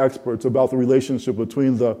 among experts about the relationship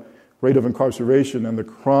between the rate of incarceration and the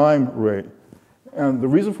crime rate. And the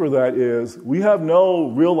reason for that is we have no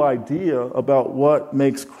real idea about what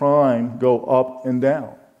makes crime go up and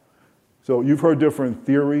down. So you've heard different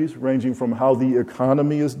theories ranging from how the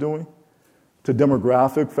economy is doing to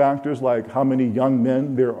demographic factors like how many young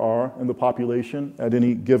men there are in the population at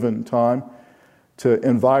any given time, to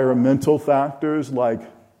environmental factors like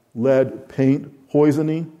lead paint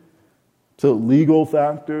poisoning, to legal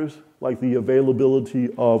factors like the availability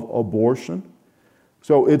of abortion.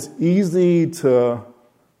 So it's easy to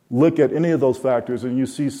look at any of those factors and you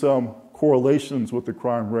see some correlations with the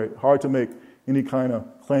crime rate. Hard to make any kind of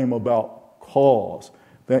claim about cause,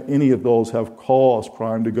 that any of those have caused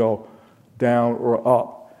crime to go down or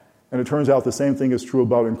up. And it turns out the same thing is true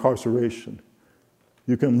about incarceration.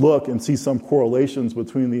 You can look and see some correlations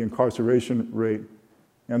between the incarceration rate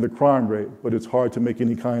and the crime rate, but it's hard to make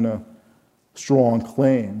any kind of strong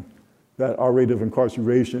claim that our rate of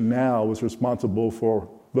incarceration now is responsible for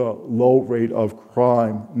the low rate of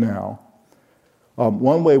crime now.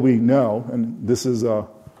 One way we know, and this is a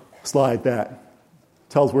slide that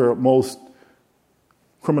tells where most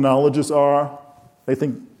criminologists are, they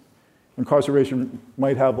think incarceration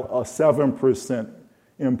might have a 7%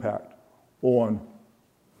 impact on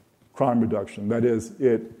crime reduction. That is,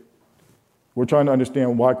 we're trying to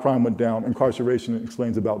understand why crime went down. Incarceration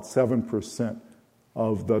explains about 7%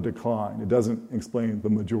 of the decline. It doesn't explain the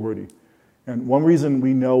majority. And one reason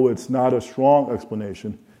we know it's not a strong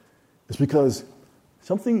explanation is because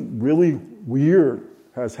something really weird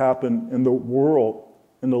has happened in the world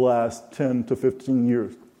in the last 10 to 15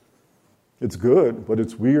 years. It's good, but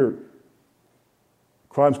it's weird.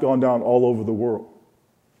 Crime's gone down all over the world.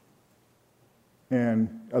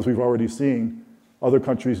 And as we've already seen, other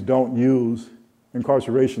countries don't use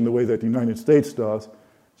incarceration the way that the United States does,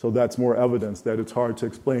 so that's more evidence that it's hard to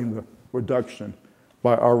explain the reduction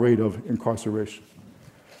by our rate of incarceration.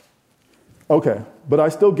 Okay, but I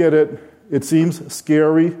still get it. It seems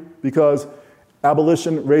scary because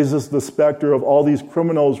abolition raises the specter of all these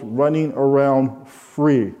criminals running around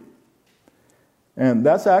free. And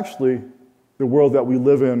that's actually the world that we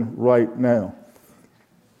live in right now.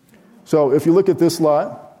 So if you look at this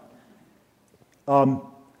slide,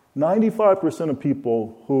 95% of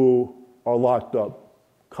people who are locked up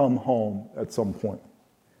come home at some point.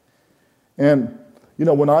 And,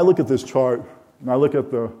 when I look at this chart, and I look at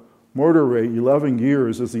the murder rate, 11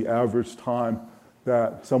 years is the average time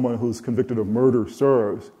that someone who's convicted of murder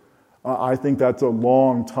serves. I think that's a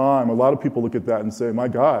long time. A lot of people look at that and say, my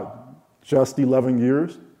God, just 11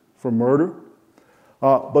 years for murder?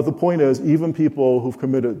 But the point is, even people who've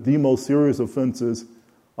committed the most serious offenses,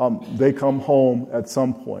 they come home at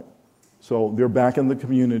some point. So they're back in the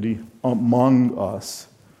community among us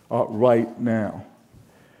right now.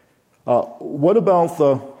 What about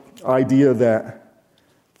the idea that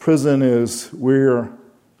prison is where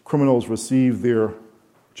criminals receive their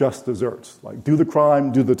just desserts? Like, do the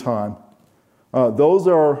crime, do the time. Those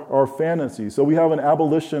are fantasies. So we have an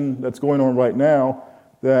abolition that's going on right now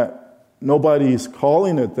that nobody's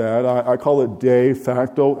calling it that. I call it de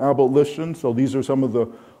facto abolition. So these are some of the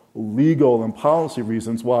legal and policy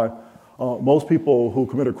reasons why most people who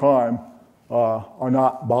commit a crime are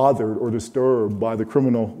not bothered or disturbed by the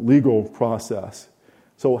criminal legal process.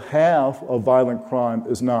 So half of violent crime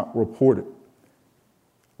is not reported.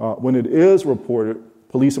 When it is reported,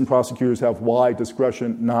 police and prosecutors have wide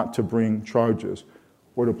discretion not to bring charges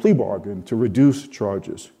or to plea bargain to reduce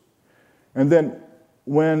charges. And then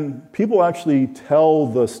when people actually tell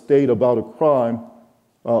the state about a crime,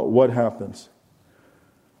 what happens?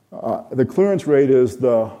 The clearance rate is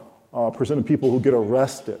the percent of people who get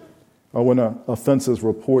arrested when an offense is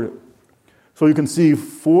reported. So you can see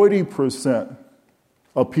 40%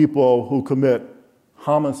 of people who commit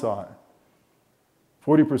homicide,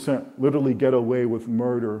 40% literally get away with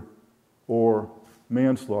murder or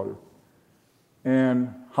manslaughter.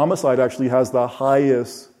 And homicide actually has the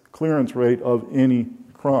highest clearance rate of any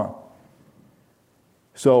crime.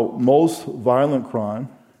 So most violent crime,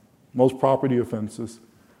 most property offenses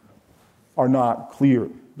are not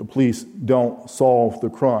cleared. The police don't solve the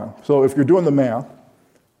crime. So if you're doing the math,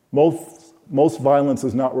 most violence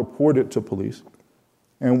is not reported to police.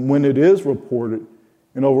 And when it is reported,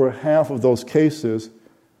 in over half of those cases,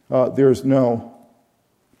 there's no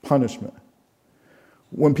punishment.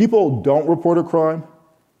 When people don't report a crime,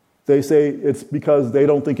 they say it's because they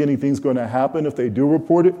don't think anything's going to happen if they do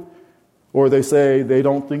report it, or they say they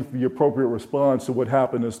don't think the appropriate response to what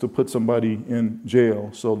happened is to put somebody in jail,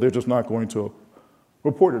 so they're just not going to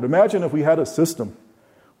report it. Imagine if we had a system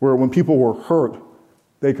where when people were hurt,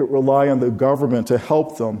 they could rely on the government to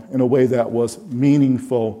help them in a way that was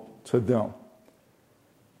meaningful to them.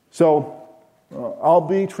 So I'll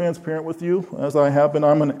be transparent with you, as I have been.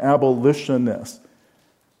 I'm an abolitionist.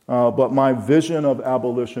 But my vision of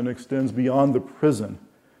abolition extends beyond the prison.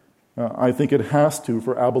 I think it has to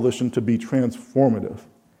for abolition to be transformative.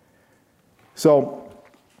 So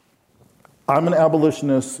I'm an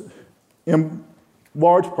abolitionist in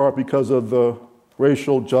large part because of the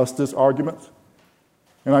racial justice arguments.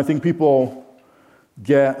 And I think people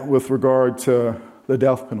get with regard to the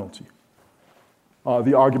death penalty.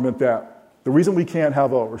 The argument that the reason we can't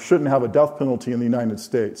have or shouldn't have a death penalty in the United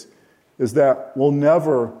States is that we'll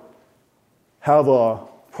never have a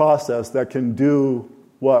process that can do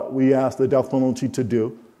what we ask the death penalty to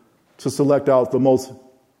do, to select out the most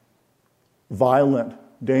violent,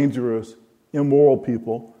 dangerous, immoral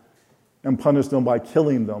people and punish them by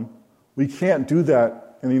killing them. We can't do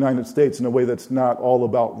that in the United States in a way that's not all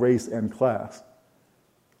about race and class.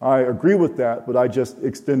 I agree with that, but I just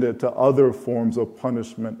extend it to other forms of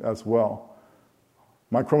punishment as well.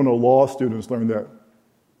 My criminal law students learn that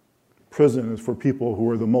prison is for people who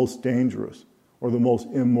are the most dangerous or the most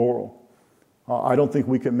immoral. I don't think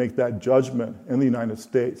we can make that judgment in the United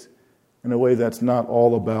States in a way that's not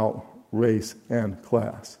all about race and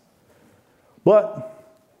class. But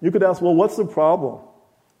you could ask, well, what's the problem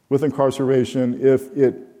with incarceration if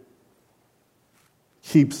it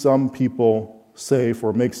keeps some people safe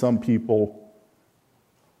or makes some people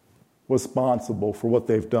responsible for what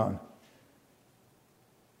they've done?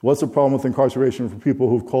 What's the problem with incarceration for people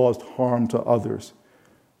who've caused harm to others?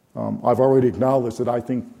 I've already acknowledged that I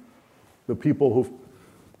think the people who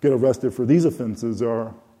get arrested for these offenses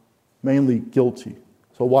are mainly guilty.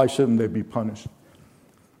 So why shouldn't they be punished?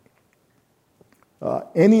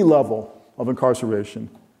 Any level of incarceration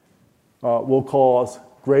will cause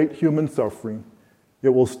great human suffering. It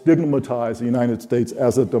will stigmatize the United States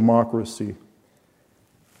as a democracy.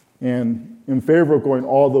 And in favor of going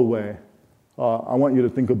all the way, I want you to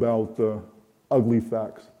think about the ugly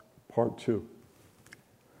facts, part 2.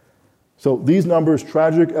 So these numbers,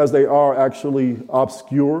 tragic as they are, actually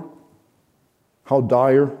obscure how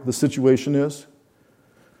dire the situation is.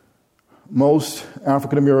 Most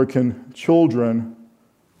African American children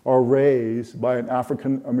are raised by an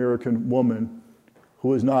African American woman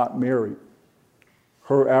who is not married.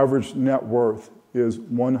 Her average net worth is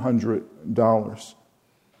 $100.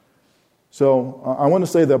 So I want to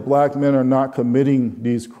say that black men are not committing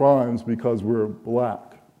these crimes because we're black.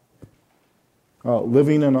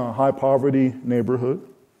 Living in a high-poverty neighborhood,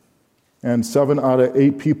 and 7 out of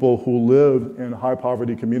 8 people who live in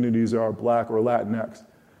high-poverty communities are black or Latinx.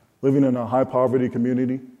 Living in a high-poverty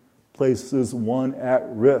community places one at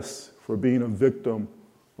risk for being a victim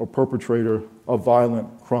or perpetrator of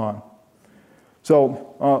violent crime. So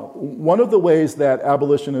one of the ways that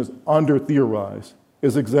abolition is under-theorized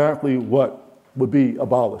is exactly what would be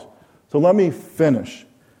abolished. So let me finish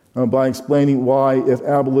by explaining why, if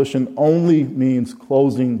abolition only means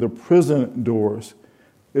closing the prison doors,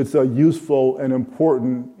 it's a useful and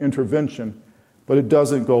important intervention, but it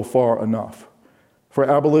doesn't go far enough. For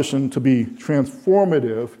abolition to be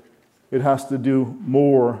transformative, it has to do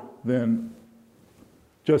more than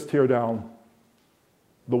just tear down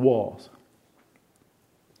the walls.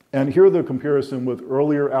 And here the comparison with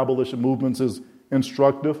earlier abolition movements is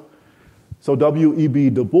instructive. So W.E.B.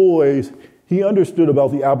 Du Bois, he understood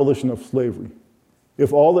about the abolition of slavery.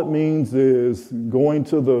 If all it means is going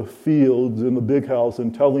to the fields in the big house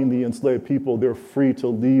and telling the enslaved people they're free to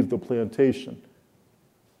leave the plantation,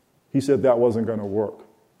 he said that wasn't going to work.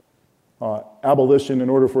 Abolition, in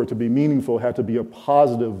order for it to be meaningful, had to be a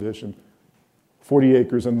positive vision. 40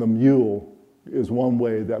 Acres and the Mule is one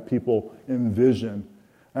way that people envision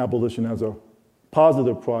abolition as a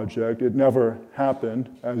positive project. It never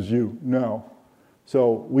happened, as you know.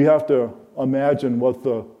 So we have to imagine what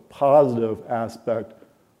the positive aspect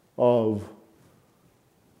of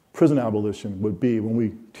prison abolition would be. When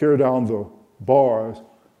we tear down the bars,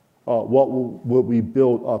 what would we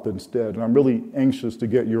build up instead? And I'm really anxious to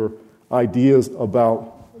get your ideas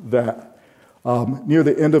about that. Near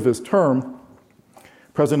the end of his term,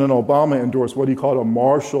 President Obama endorsed what he called a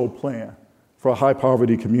Marshall Plan for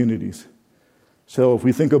high-poverty communities. So if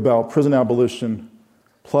we think about prison abolition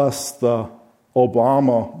plus the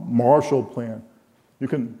Obama Marshall Plan, you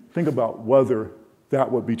can think about whether that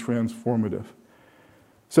would be transformative.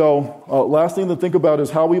 So last thing to think about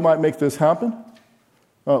is how we might make this happen.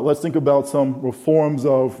 Let's think about some reforms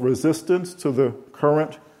of resistance to the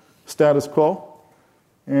current status quo,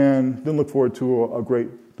 and then look forward to a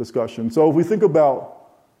great discussion. So if we think about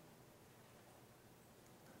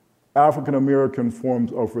African American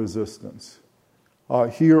forms of resistance,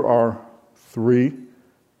 here are three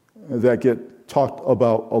that get talked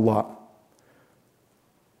about a lot.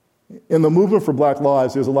 In the movement for Black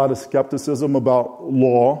Lives, there's a lot of skepticism about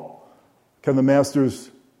law. Can the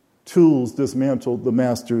master's tools dismantle the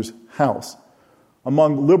master's house?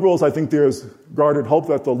 Among liberals, I think there's guarded hope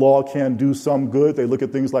that the law can do some good. They look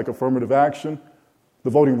at things like affirmative action, the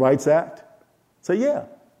Voting Rights Act, say, yeah,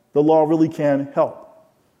 the law really can help.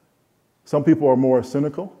 Some people are more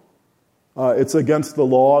cynical. It's against the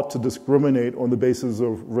law to discriminate on the basis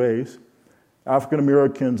of race. African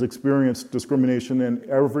Americans experience discrimination in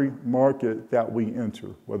every market that we enter,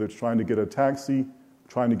 whether it's trying to get a taxi,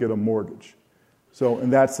 trying to get a mortgage. So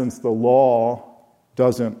in that sense, the law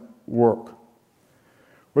doesn't work.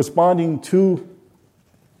 Responding to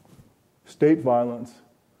state violence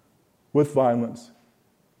with violence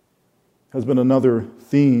has been another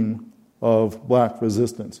theme of Black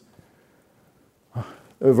resistance.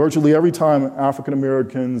 Virtually every time African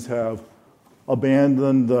Americans have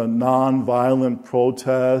abandoned the nonviolent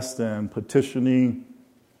protest and petitioning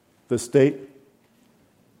the state,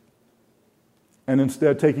 and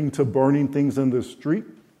instead taking to burning things in the street,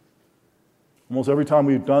 almost every time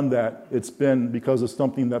we've done that, it's been because of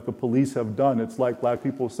something that the police have done. It's like Black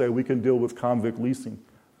people say, we can deal with convict leasing.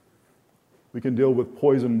 We can deal with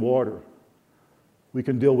poison water. We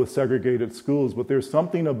can deal with segregated schools, but there's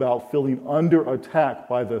something about feeling under attack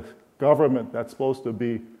by the government that's supposed to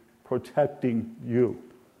be protecting you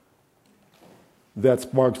that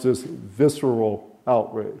sparks this visceral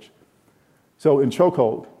outrage. So in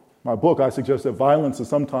Chokehold, my book, I suggest that violence has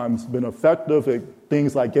sometimes been effective at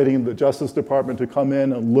things like getting the Justice Department to come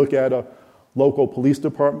in and look at a local police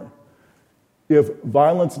department. If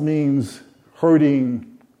violence means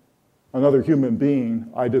hurting another human being,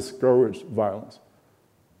 I discourage violence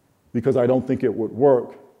because I don't think it would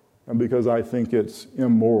work and because I think it's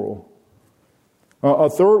immoral.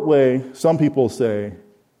 A third way, some people say,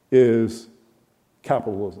 is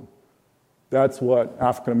capitalism. That's what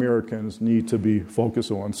African Americans need to be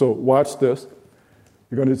focused on. So watch this.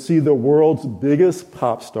 You're going to see the world's biggest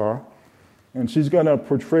pop star, and she's going to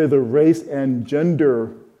portray the race and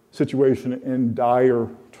gender situation in dire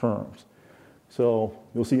terms. So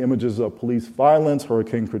you'll see images of police violence,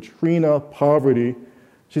 Hurricane Katrina, poverty.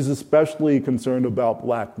 She's especially concerned about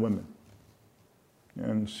Black women.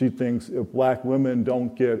 And she thinks if Black women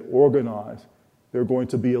don't get organized, they're going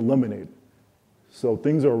to be eliminated. So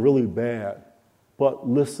things are really bad. But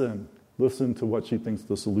listen to what she thinks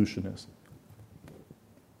the solution is.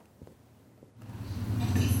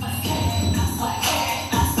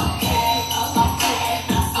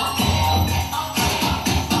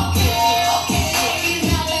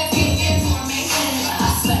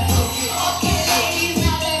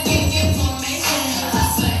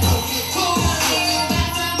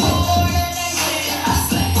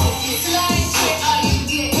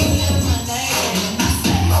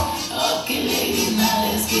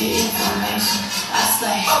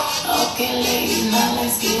 Okay, ladies, now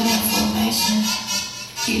let's get information.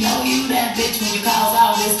 You know you that bitch when you cause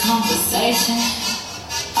all this conversation.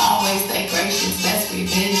 Always stay gracious, best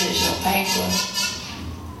revenge is your paper.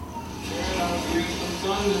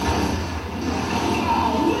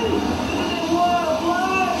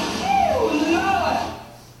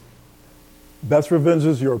 Best revenge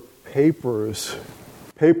is your papers.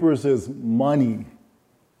 Papers is money.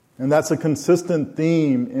 And that's a consistent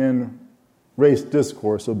theme in race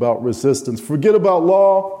discourse about resistance. Forget about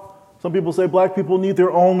law. Some people say black people need their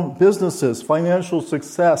own businesses. Financial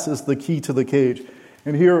success is the key to the cage.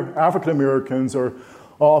 And here, African Americans are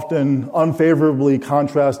often unfavorably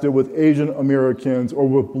contrasted with Asian Americans or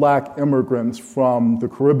with black immigrants from the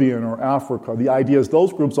Caribbean or Africa. The idea is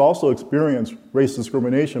those groups also experience race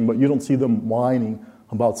discrimination, but you don't see them whining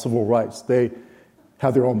about civil rights. They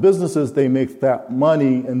have their own businesses, they make that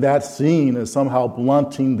money, and that's seen as somehow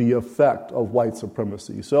blunting the effect of white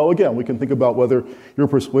supremacy. So again, we can think about whether you're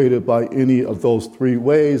persuaded by any of those three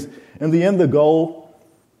ways. In the end, the goal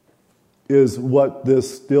is what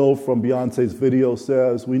this still from Beyonce's video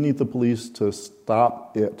says. We need the police to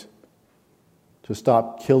stop it, to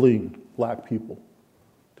stop killing black people,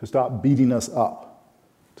 to stop beating us up,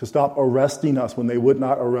 to stop arresting us when they would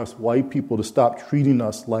not arrest white people, to stop treating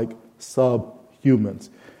us like subhumans.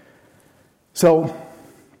 So,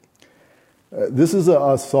 this is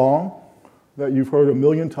a song that you've heard a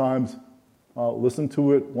million times. Listen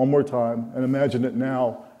to it one more time and imagine it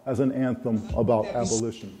now as an anthem about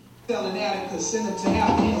abolition. Telling Atticus, send him to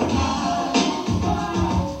Africa.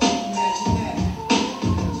 Imagine that.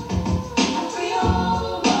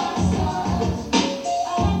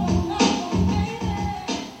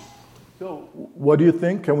 So, what do you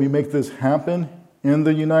think? Can we make this happen in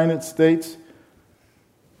the United States?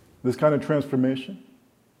 This kind of transformation?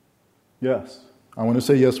 Yes. I want to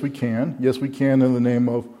say yes, we can. Yes, we can in the name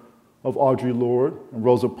of Audre Lorde and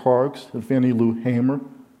Rosa Parks and Fannie Lou Hamer.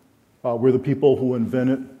 We're the people who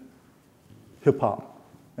invented hip-hop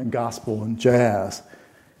and gospel and jazz.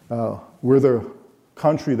 We're the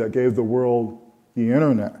country that gave the world the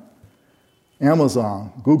internet.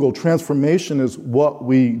 Amazon, Google. Transformation is what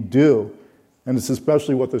we do, and it's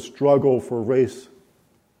especially what the struggle for race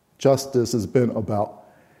justice has been about.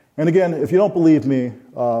 And again, if you don't believe me,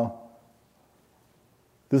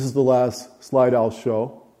 this is the last slide I'll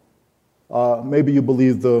show. Maybe you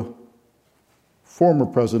believe the former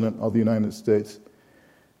president of the United States.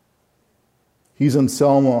 He's in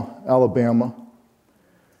Selma, Alabama.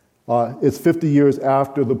 It's 50 years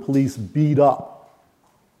after the police beat up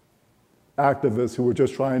activists who were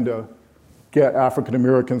just trying to get African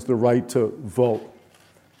Americans the right to vote.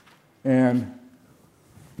 And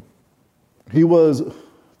he was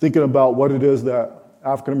thinking about what it is that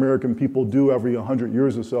African American people do every 100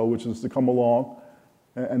 years or so, which is to come along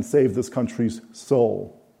and save this country's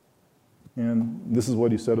soul. And this is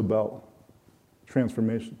what he said about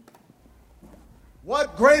transformation.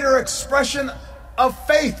 What greater expression of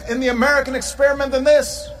faith in the American experiment than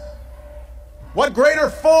this? What greater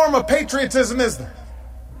form of patriotism is there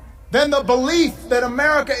than the belief that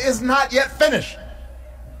America is not yet finished?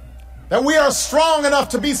 That we are strong enough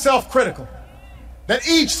to be self-critical? That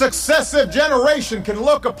each successive generation can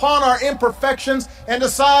look upon our imperfections and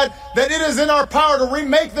decide that it is in our power to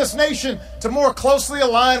remake this nation to more closely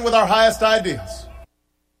align with our highest ideals.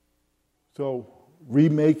 So,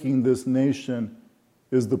 remaking this nation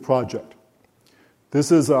is the project.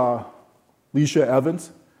 This is Leisha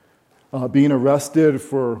Evans being arrested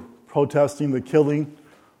for protesting the killing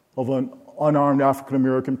of an unarmed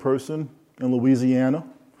African-American person in Louisiana.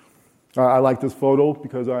 I like this photo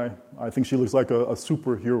because I think she looks like a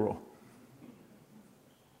superhero.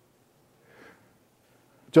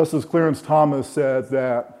 Justice Clarence Thomas said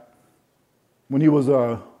that when he was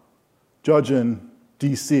a judge in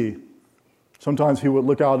D.C., sometimes he would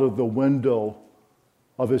look out of the window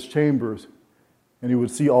of his chambers and he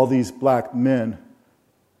would see all these black men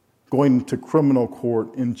going to criminal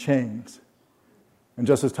court in chains. And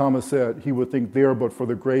Justice Thomas said he would think there, but for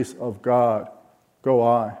the grace of God, go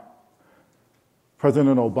I.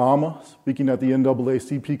 President Obama, speaking at the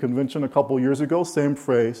NAACP convention a couple years ago, same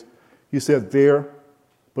phrase. He said, there,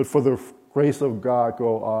 but for the grace of God,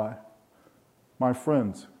 go I. My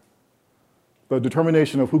friends, the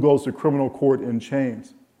determination of who goes to criminal court in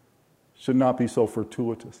chains should not be so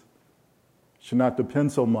fortuitous, should not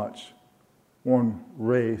depend so much on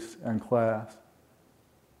race and class.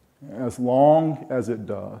 As long as it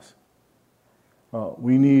does,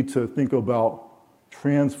 we need to think about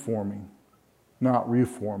transforming, not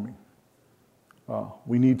reforming.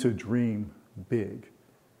 We need to dream big.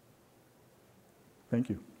 Thank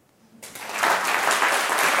you.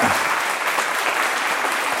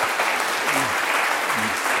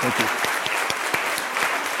 Thank you.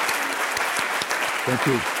 Thank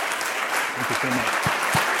you. Thank you so much.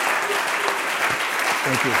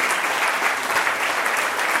 Thank you.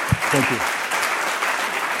 Thank you.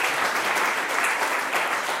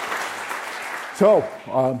 So,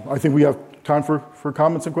 I think we have time for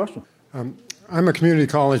comments and questions. I'm a community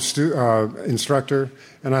college instructor,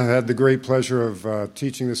 and I had the great pleasure of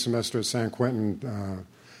teaching this semester at San Quentin,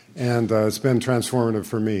 and it's been transformative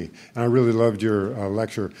for me. And I really loved your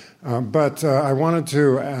lecture. But I wanted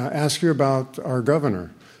to ask you about our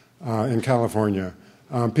governor in California.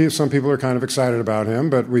 Some people are kind of excited about him,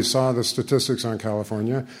 but we saw the statistics on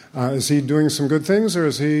California. Is he doing some good things, or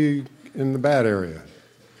is he in the bad area?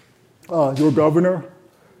 Your governor?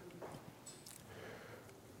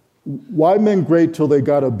 Why men great till they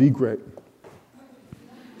gotta be great?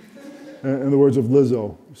 In the words of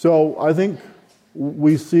Lizzo. So I think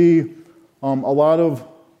we see a lot of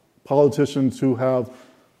politicians who have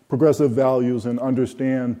progressive values and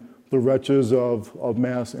understand the wretches of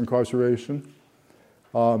mass incarceration,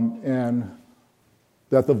 and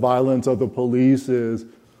that the violence of the police is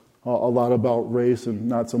a lot about race and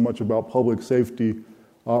not so much about public safety.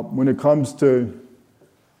 When it comes to,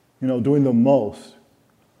 doing the most,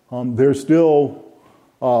 they're still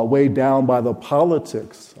weighed down by the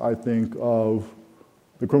politics, I think, of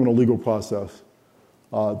the criminal legal process.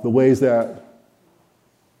 The ways that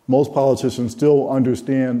most politicians still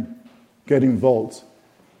understand getting votes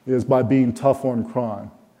is by being tough on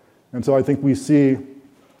crime. And so I think we see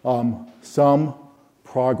some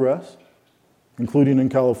progress, including in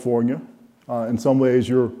California. In some ways,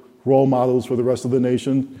 you're role models for the rest of the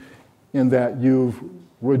nation in that you've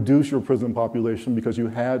reduced your prison population because you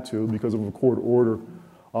had to, because of a court order.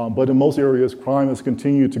 But in most areas, crime has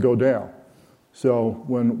continued to go down. So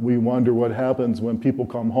when we wonder what happens when people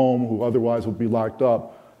come home who otherwise would be locked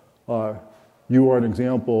up, you are an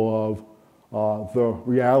example of the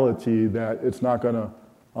reality that it's not going to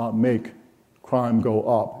make crime go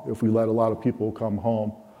up if we let a lot of people come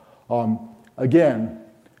home. Again,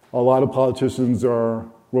 a lot of politicians are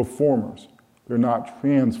reformers. They're not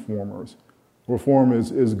transformers. Reform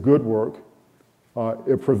is good work.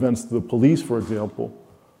 It prevents the police, for example,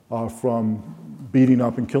 from beating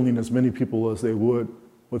up and killing as many people as they would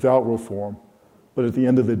without reform. But at the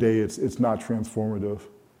end of the day, it's not transformative.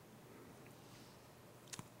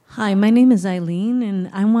 Hi, my name is Eileen, and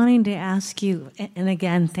I'm wanting to ask you, and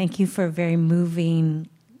again, thank you for a very moving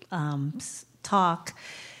talk.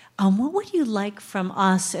 What would you like from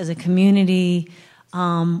us as a community?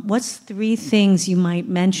 What's 3 things you might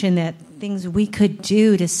mention that things we could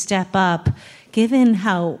do to step up, given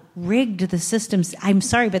how rigged the systems, I'm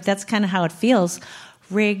sorry, but that's kind of how it feels,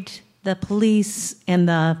 rigged the police and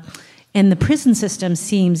the prison system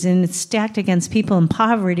seems, and it's stacked against people in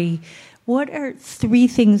poverty. What are 3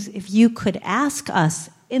 things, if you could ask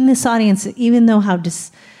us in this audience, even though how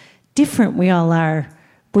different we all are,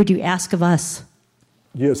 would you ask of us?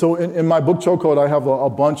 Yeah, so in my book, Chokehold, I have a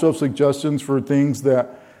bunch of suggestions for things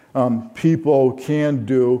that people can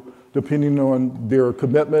do depending on their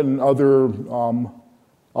commitment and other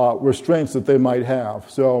restraints that they might have.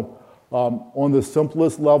 So on the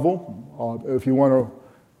simplest level, if you want to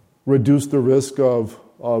reduce the risk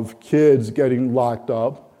of kids getting locked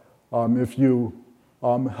up, if you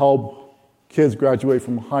help kids graduate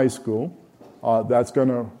from high school, that's going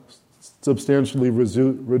to substantially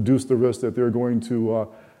reduce the risk that they're going to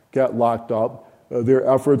get locked up. There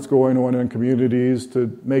are efforts going on in communities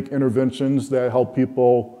to make interventions that help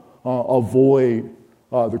people avoid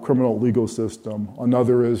the criminal legal system.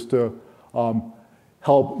 Another is to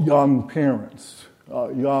help young parents,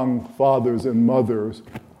 young fathers and mothers,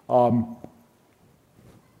 learn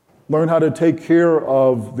how to take care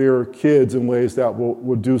of their kids in ways that will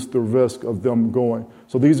reduce the risk of them going.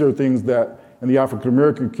 So these are things that in the African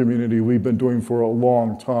American community we've been doing for a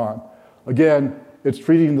long time. Again, it's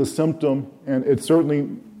treating the symptom, and it's certainly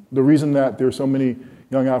the reason that there's so many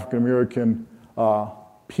young African American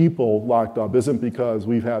people locked up isn't because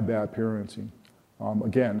we've had bad parenting.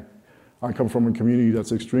 Again, I come from a community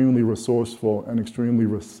that's extremely resourceful and extremely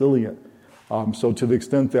resilient. So to the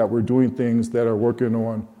extent that we're doing things that are working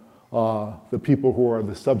on the people who are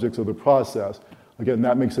the subjects of the process, again,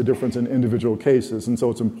 that makes a difference in individual cases, and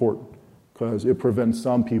so it's important because it prevents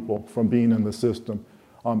some people from being in the system.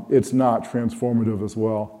 It's not transformative as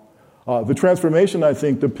well. The transformation, I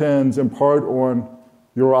think, depends in part on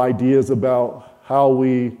your ideas about how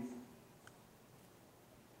we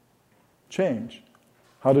change.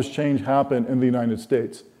 How does change happen in the United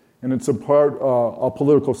States? And it's a part a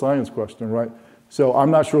political science question, right? So I'm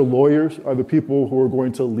not sure lawyers are the people who are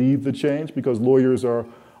going to lead the change because lawyers are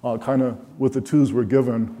kind of with the tools we're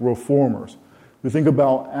given, reformers. We think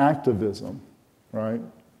about activism, right?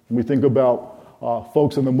 We think about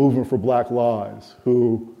folks in the movement for Black Lives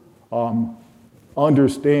who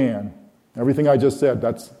understand everything I just said.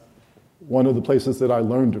 That's one of the places that I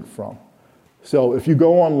learned it from. So if you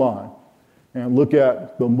go online and look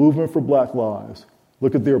at the Movement for Black Lives,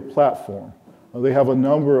 look at their platform, they have a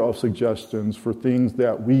number of suggestions for things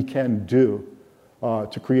that we can do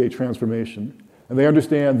to create transformation. And they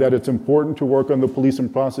understand that it's important to work on the police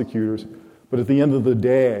and prosecutors, but at the end of the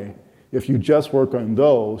day, if you just work on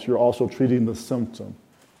those, you're also treating the symptom.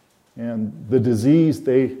 And the disease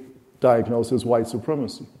they diagnose is white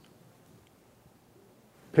supremacy,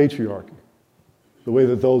 patriarchy, the way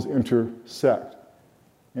that those intersect.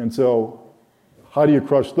 And so how do you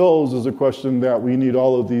crush those is a question that we need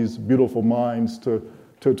all of these beautiful minds to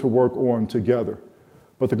work on together.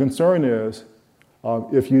 But the concern is,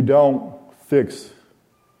 if you don't fix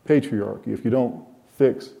patriarchy, if you don't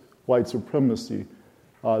fix white supremacy,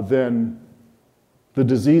 then the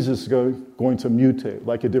disease is going to mutate,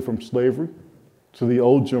 like it did from slavery to the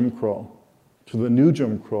old Jim Crow, to the new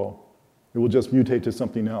Jim Crow. It will just mutate to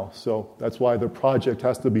something else. So that's why the project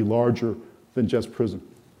has to be larger than just prison.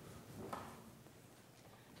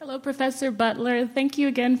 Hello, Professor Butler. Thank you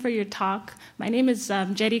again for your talk. My name is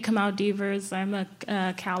Jetty Kamal Devers. I'm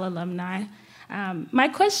a Cal alumni. My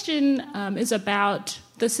question is about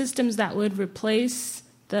the systems that would replace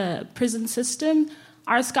the prison system.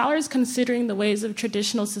 Are scholars considering the ways of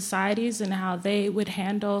traditional societies and how they would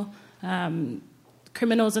handle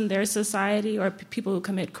criminals in their society or people who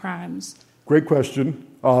commit crimes? Great question.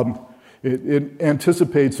 It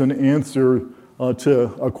anticipates an answer to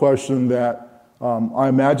a question that I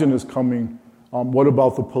imagine is coming. What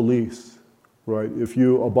about the police, right? If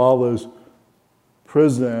you abolish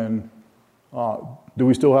prison, do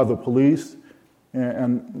we still have the police?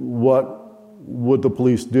 And what would the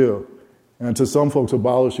police do? And to some folks,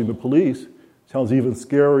 abolishing the police sounds even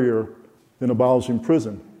scarier than abolishing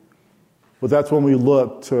prison. But that's when we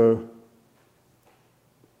look to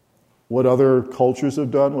what other cultures have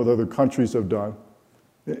done, what other countries have done.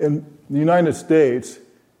 In the United States,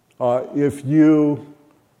 if you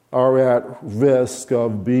are at risk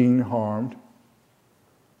of being harmed,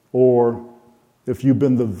 or if you've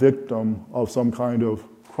been the victim of some kind of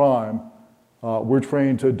crime, we're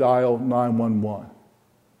trained to dial 911.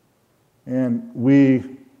 And we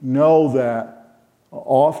know that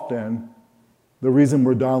often the reason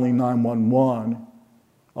we're dialing 911,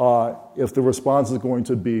 if the response is going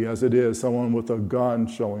to be, as it is, someone with a gun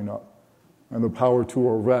showing up and the power to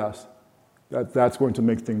arrest, that's going to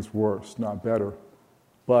make things worse, not better.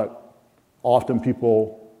 But often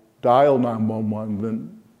people dial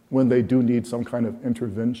 911 when they do need some kind of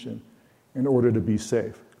intervention in order to be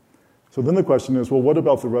safe. So then the question is, well, what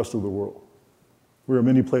about the rest of the world? Where in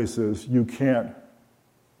many places you can't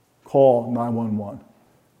call 911.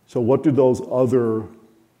 So what do those other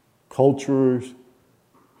cultures,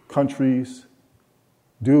 countries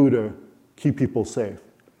do to keep people safe?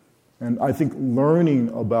 And I think learning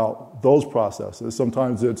about those processes,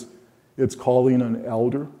 sometimes it's calling an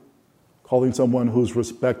elder, calling someone who's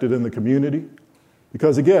respected in the community.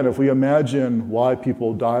 Because again, if we imagine why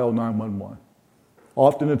people dial 911,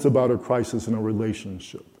 often it's about a crisis in a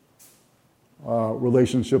relationship.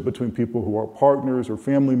 Relationship between people who are partners or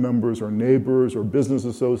family members or neighbors or business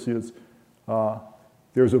associates.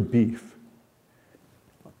 There's a beef.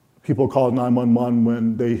 People call 911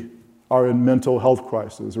 when they are in mental health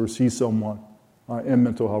crisis or see someone in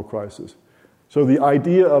mental health crisis. So the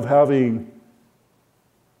idea of having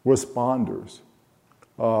responders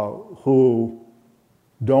who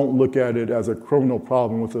don't look at it as a criminal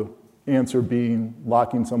problem with the answer being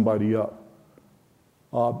locking somebody up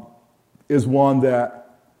is one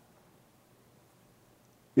that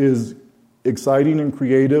is exciting and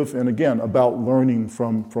creative, and again, about learning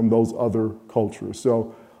from those other cultures.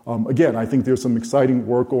 So again, I think there's some exciting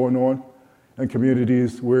work going on in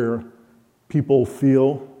communities where people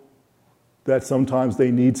feel that sometimes they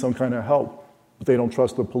need some kind of help, but they don't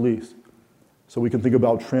trust the police. So we can think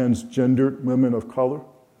about transgendered women of color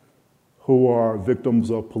who are victims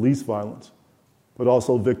of police violence, but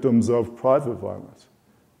also victims of private violence.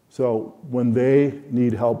 So when they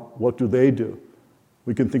need help, what do?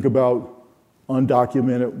 We can think about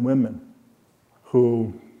undocumented women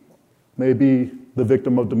who may be the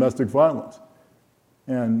victim of domestic violence.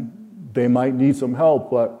 And they might need some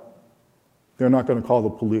help, but they're not going to call the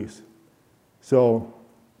police. So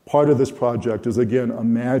part of this project is, again,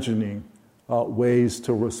 imagining ways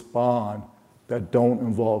to respond that don't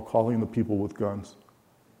involve calling the people with guns.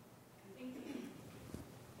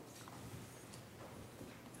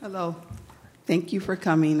 Hello. Thank you for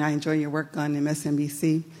coming. I enjoy your work on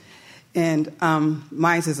MSNBC. And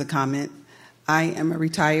mine is a comment. I am a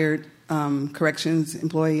retired corrections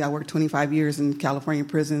employee. I worked 25 years in California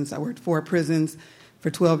prisons. I worked 4 prisons for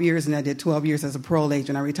 12 years, and I did 12 years as a parole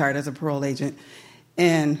agent. I retired as a parole agent.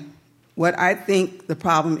 And what I think the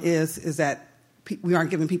problem is that we aren't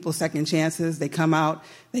giving people second chances. They come out,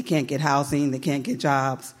 they can't get housing, they can't get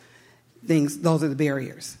jobs. Those are the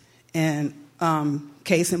barriers. And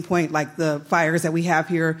case in point, like the fires that we have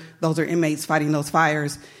here, those are inmates fighting those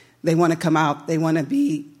fires. They want to come out, they want to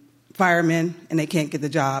be firemen, and they can't get the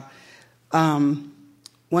job. One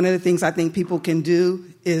of the things I think people can do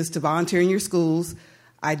is to volunteer in your schools.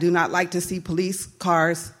 I do not like to see police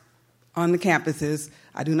cars on the campuses.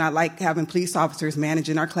 I do not like having police officers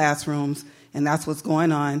managing our classrooms, and that's what's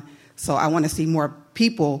going on. So I want to see more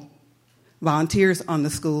people, volunteers on the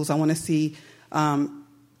schools. I want to see,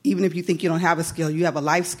 even if you think you don't have a skill, you have a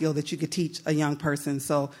life skill that you could teach a young person.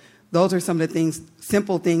 So those are some of the things,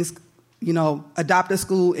 simple things, adopt a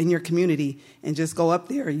school in your community and just go up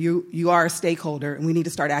there. You are a stakeholder, and we need to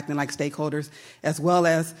start acting like stakeholders, as well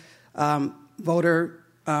as voter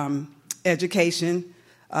education,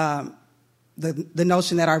 the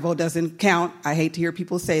notion that our vote doesn't count. I hate to hear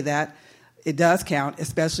people say that. It does count,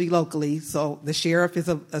 especially locally. So the sheriff is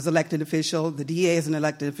an elected official, the DA is an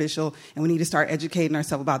elected official, and we need to start educating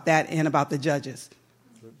ourselves about that and about the judges.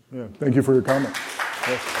 Yeah, thank you for your comment.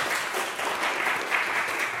 Yes.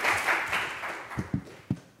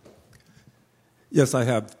 Yes, I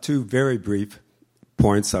have 2 very brief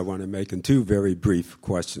points I want to make and 2 very brief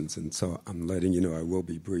questions, and so I'm letting you know I will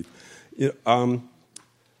be brief.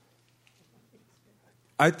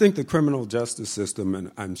 I think the criminal justice system,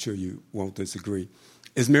 and I'm sure you won't disagree,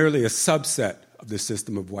 is merely a subset of the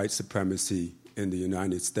system of white supremacy in the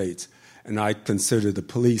United States, and I consider the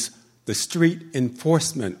police the street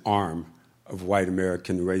enforcement arm of white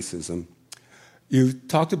American racism. You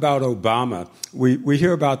talked about Obama. We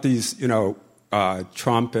hear about these,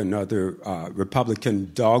 Trump and other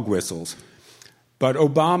Republican dog whistles. But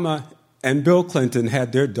Obama and Bill Clinton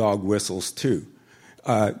had their dog whistles, too.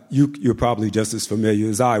 You're probably just as familiar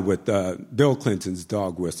as I with Bill Clinton's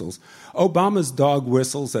dog whistles. Obama's dog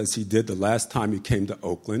whistles, as he did the last time he came to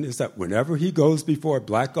Oakland, is that whenever he goes before a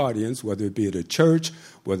black audience, whether it be at a church,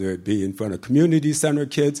 whether it be in front of community center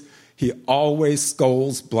kids, he always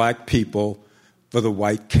scolds black people for the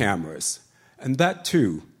white cameras. And that,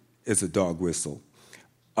 too, is a dog whistle.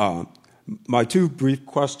 My 2 brief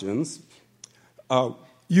questions.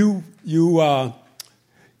 You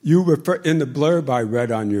refer, in the blurb I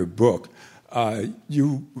read on your book,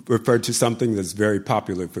 you referred to something that's very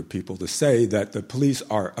popular for people to say, that the police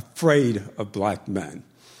are afraid of black men.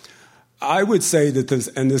 I would say that this,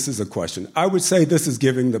 and this is a question, I would say this is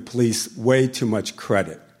giving the police way too much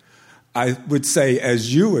credit. I would say,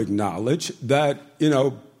 as you acknowledge, that,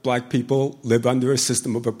 black people live under a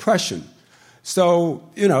system of oppression. So,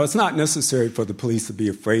 it's not necessary for the police to be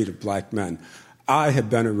afraid of black men. I have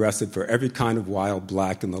been arrested for every kind of wild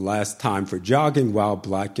black, and the last time for jogging wild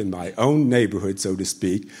black in my own neighborhood, so to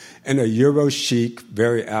speak, in a Euro chic,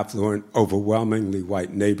 very affluent, overwhelmingly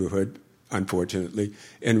white neighborhood, unfortunately,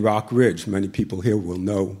 in Rock Ridge. Many people here will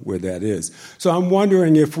know where that is. So I'm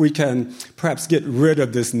wondering if we can perhaps get rid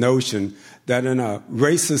of this notion that in a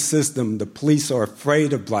racist system, the police are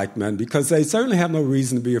afraid of black men, because they certainly have no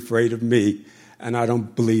reason to be afraid of me, and I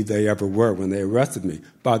don't believe they ever were when they arrested me.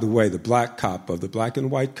 By the way, the black cop of the black and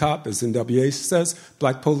white cop, as NWA says,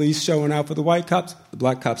 black police showing out for the white cops, the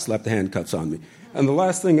black cops slapped the handcuffs on me. And the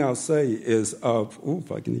last thing I'll say is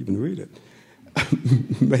if I can even read it.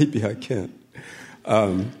 Maybe I can't.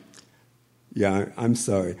 I'm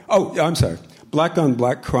sorry. I'm sorry. Black on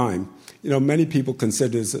black crime. Many people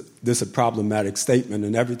consider this a problematic statement,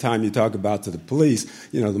 and every time you talk about to the police,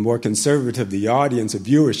 the more conservative the audience or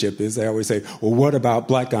viewership is, they always say, well, what about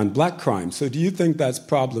black on black crime? So do you think that's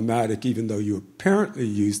problematic, even though you apparently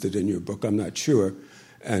used it in your book? I'm not sure.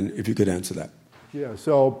 And if you could answer that. Yeah,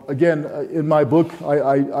 so again, in my book,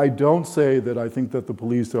 I don't say that I think that the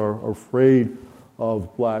police are afraid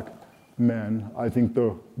of black men. I think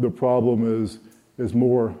the problem is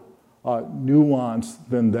more nuanced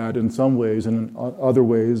than that in some ways, and in other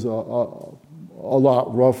ways a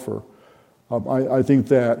lot rougher. I think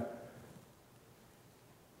that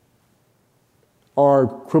our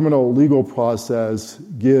criminal legal process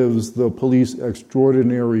gives the police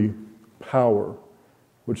extraordinary power,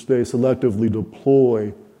 which they selectively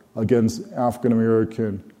deploy against African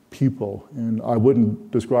American people. And I wouldn't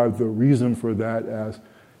describe the reason for that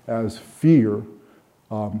as fear.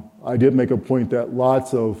 I did make a point that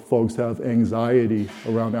lots of folks have anxiety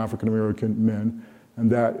around African American men, And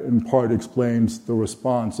that, in part, explains the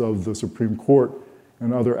response of the Supreme Court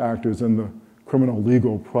and other actors in the criminal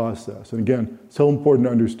legal process. And again, so important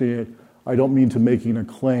to understand, I don't mean to making a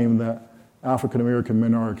claim that African American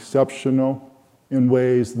men are exceptional in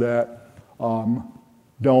ways that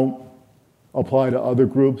don't apply to other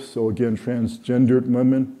groups. So again, transgendered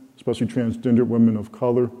women, especially transgendered women of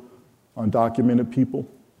color, undocumented people,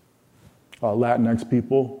 Latinx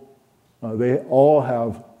people, they all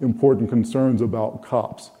have important concerns about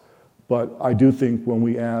cops. But I do think when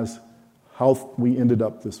we ask how we ended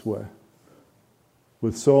up this way,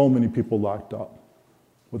 with so many people locked up,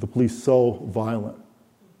 with the police so violent,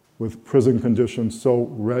 with prison conditions so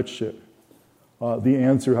wretched, the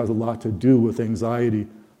answer has a lot to do with anxiety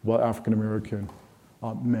about African American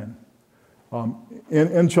men.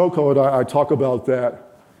 In Chokehold, I talk about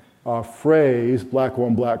that phrase, black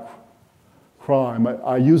on black crime.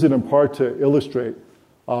 I use it in part to illustrate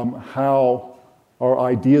how our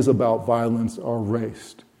ideas about violence are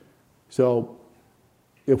raced. So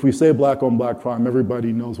if we say black on black crime,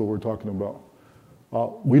 everybody knows what we're talking about.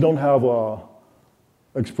 We don't have an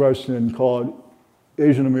expression called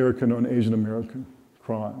Asian American on Asian American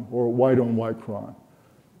crime or white on white crime.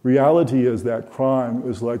 Reality is that crime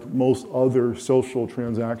is like most other social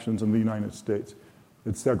transactions in the United States.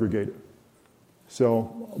 It's segregated.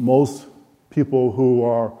 So most people who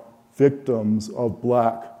are victims of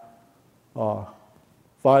black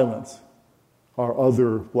violence are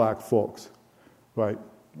other black folks, right?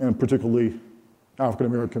 And particularly African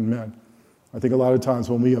American men. I think a lot of times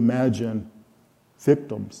when we imagine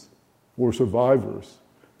victims or survivors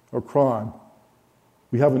of crime,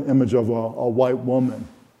 we have an image of a white woman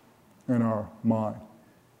in our mind.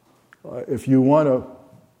 If you want to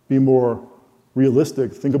be more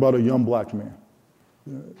realistic, think about a young black man.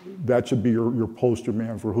 That should be your poster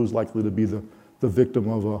man for who's likely to be the victim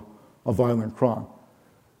of a violent crime.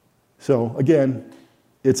 So again,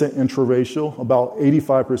 it's an intraracial. About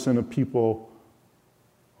 85% of people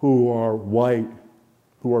who are white,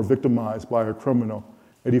 who are victimized by a criminal,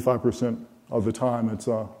 85% of the time it's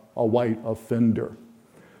a white offender.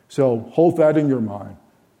 So hold that in your mind.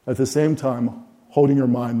 At the same time, holding in your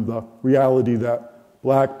mind the reality that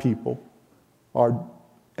black people are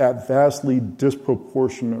at vastly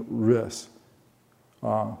disproportionate risk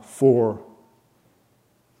for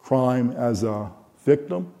crime as a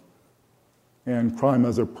victim and crime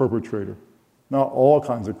as a perpetrator. Not all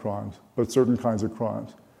kinds of crimes, but certain kinds of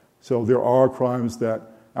crimes. So there are crimes that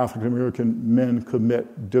African American men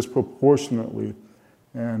commit disproportionately,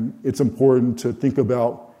 and it's important to think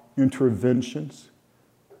about interventions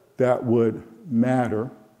that would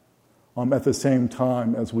matter at the same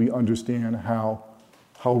time as we understand how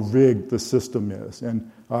rigged the system is.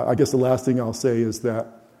 And I guess the last thing I'll say is that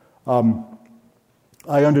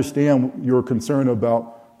I understand your concern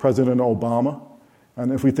about President Obama.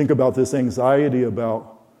 And if we think about this anxiety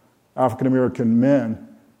about African American men,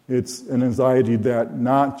 it's an anxiety that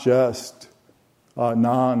not just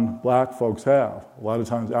non-black folks have. A lot of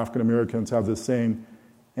times African Americans have the same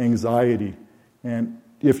anxiety. And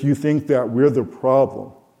if you think that we're the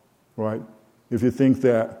problem, right? If you think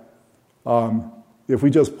that if we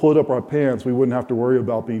just pulled up our pants, we wouldn't have to worry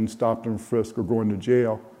about being stopped and frisked or going to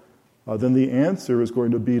jail, then the answer is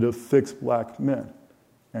going to be to fix black men.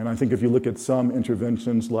 And I think if you look at some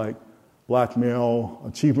interventions like black male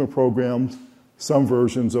achievement programs, some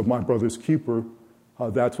versions of My Brother's Keeper,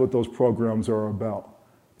 that's what those programs are about.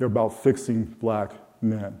 They're about fixing black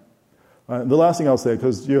men. The last thing I'll say,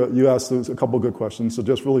 because you asked a couple of good questions, so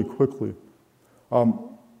just really quickly,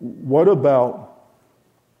 what about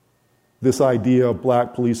this idea of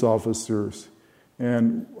black police officers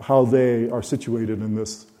and how they are situated in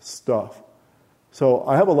this stuff? So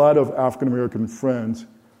I have a lot of African American friends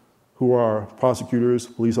who are prosecutors,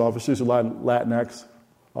 police officers, a lot of Latinx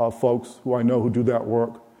folks who I know who do that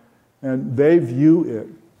work, and they view it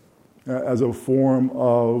as a form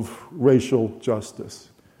of racial justice.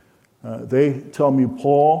 They tell me,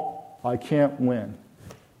 Paul, I can't win.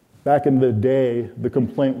 Back in the day, the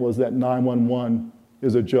complaint was that 911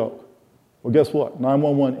 is a joke. Well, guess what?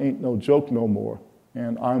 911 ain't no joke no more,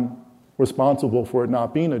 and I'm responsible for it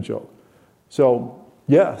not being a joke. So,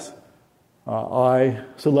 yes, I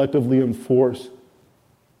selectively enforce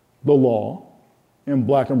the law in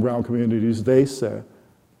black and brown communities, they say,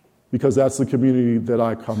 because that's the community that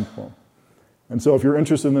I come from. And so if you're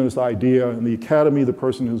interested in this idea, in the academy, the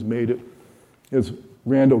person who's made it is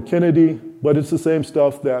Randall Kennedy, but it's the same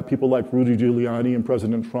stuff that people like Rudy Giuliani and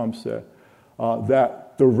President Trump said,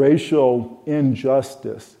 that the racial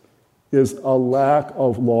injustice is a lack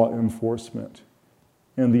of law enforcement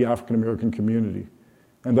in the African American community.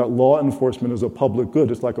 and that law enforcement is a public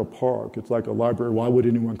good. It's like a park. It's like a library. Why would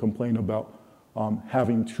anyone complain about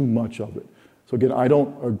having too much of it? So again, I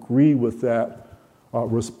don't agree with that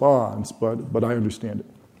response, but I understand it.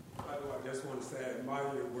 By the way, I just want to say I admire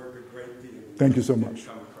your work a great deal. Thank you so much.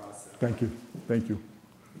 Thank you. Thank you.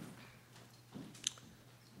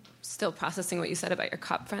 Still processing what you said about your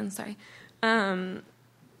cop friend, sorry. I'm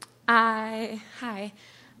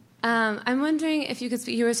wondering if you could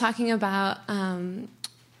speak, you were talking about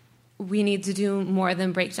we need to do more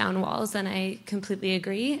than break down walls, and I completely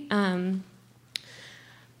agree. I'm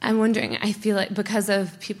wondering, I feel like because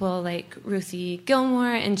of people like Ruthie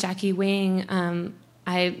Gilmore and Jackie Wing,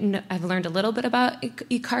 I've learned a little bit about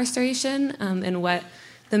incarceration and what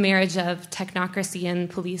the marriage of technocracy and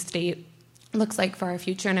police state looks like for our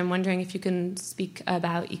future, and I'm wondering if you can speak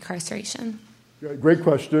about incarceration. Great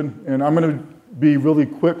question, and I'm going to be really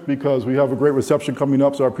quick because we have a great reception coming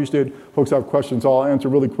up, so I appreciate folks have questions. I'll answer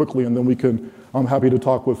really quickly, and then I'm happy to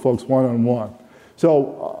talk with folks one-on-one.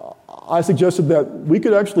 So I suggested that we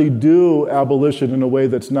could actually do abolition in a way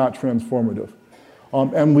that's not transformative,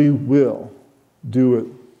 and we will do it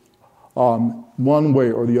one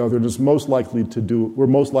way or the other. We're most likely to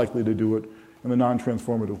do it in the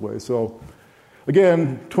non-transformative way. So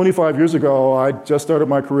again, 25 years ago, I just started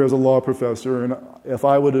my career as a law professor, and if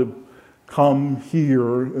I would have come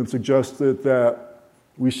here and suggested that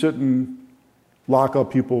we shouldn't lock up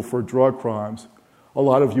people for drug crimes, a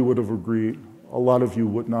lot of you would have agreed. A lot of you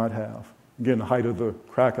would not have. Again, the height of the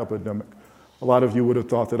crack epidemic. A lot of you would have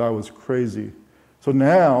thought that I was crazy. So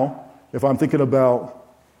now, if I'm thinking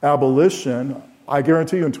about abolition, I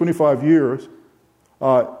guarantee you in 25 years,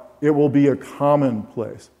 it will be a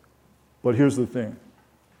commonplace. But here's the thing.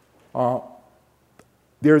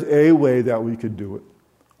 There's a way that we could do it,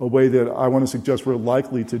 a way that I want to suggest we're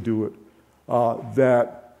likely to do it,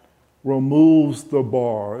 that removes the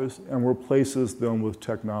bars and replaces them with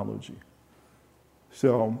technology.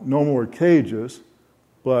 So no more cages,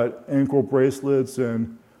 but ankle bracelets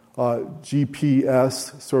and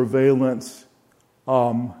GPS surveillance.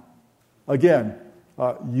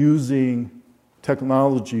 Using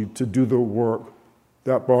technology to do the work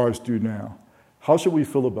that bars do now. How should we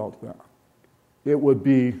feel about that? It would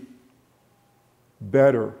be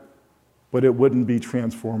better, but it wouldn't be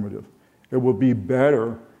transformative. It would be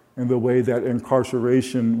better in the way that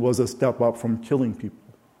incarceration was a step up from killing people.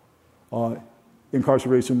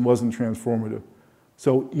 Incarceration wasn't transformative.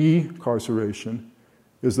 So e-carceration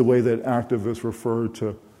is the way that activists refer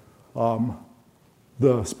to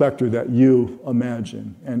the specter that you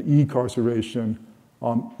imagine. And e-carceration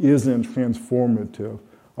isn't transformative.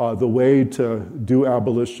 The way to do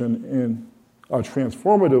abolition in a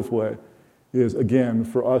transformative way is, again,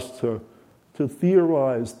 for us to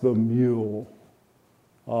theorize the mule.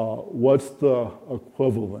 What's the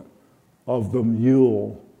equivalent of the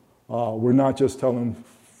mule? We're not just telling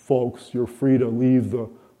folks you're free to leave the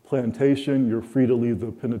plantation, you're free to leave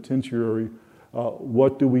the penitentiary.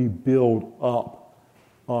 What do we build up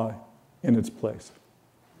in its place?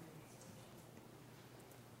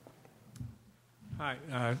 Hi,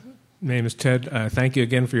 my name is Ted. Thank you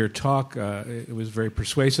again for your talk. It was very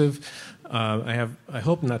persuasive. I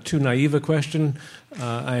hope, not too naive a question.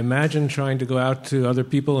 I imagine trying to go out to other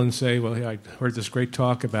people and say, well, I heard this great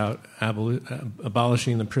talk about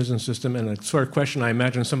abolishing the prison system, and the sort of question I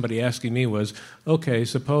imagine somebody asking me was, okay,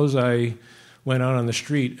 suppose I went out on the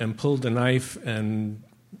street and pulled a knife and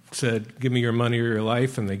said, give me your money or your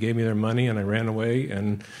life, and they gave me their money, and I ran away,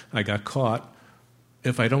 and I got caught.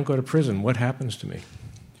 If I don't go to prison, what happens to me?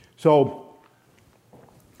 So,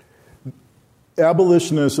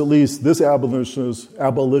 abolitionists, at least this abolitionist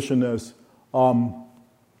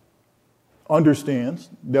understands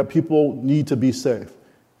that people need to be safe.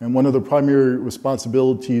 And one of the primary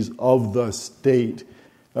responsibilities of the state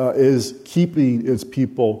is keeping its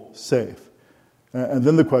people safe. And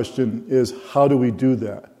then the question is, how do we do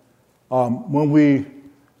that? When we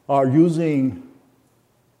are using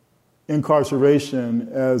incarceration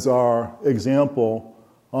as our example,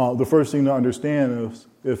 the first thing to understand is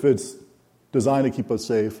if it's designed to keep us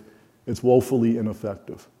safe, it's woefully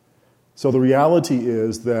ineffective. So the reality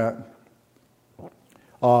is that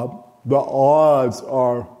the odds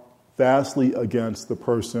are vastly against the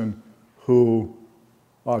person who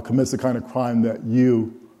commits the kind of crime that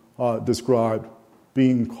you described,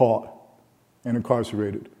 being caught and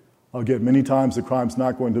incarcerated. Again, many times the crime's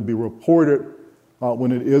not going to be reported.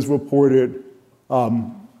 When it is reported,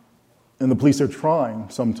 and the police are trying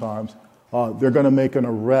sometimes, they're going to make an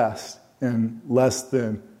arrest in less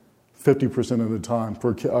than 50% of the time.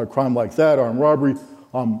 For a crime like that, armed robbery,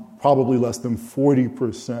 probably less than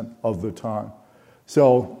 40% of the time.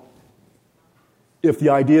 So if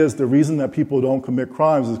the idea is the reason that people don't commit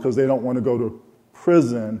crimes is because they don't want to go to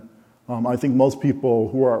prison, I think most people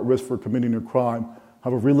who are at risk for committing a crime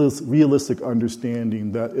have a realistic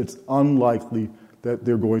understanding that it's unlikely that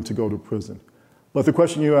they're going to go to prison. But the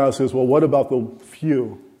question you ask is, well, what about the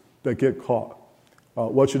few that get caught?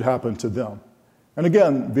 What should happen to them? And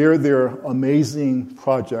again, there are amazing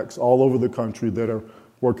projects all over the country that are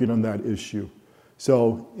working on that issue.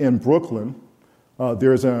 So in Brooklyn,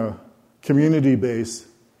 there's a community-based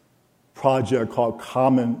project called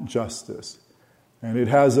Common Justice. And it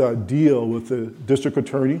has a deal with the district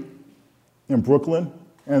attorney in Brooklyn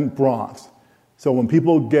and Bronx. So when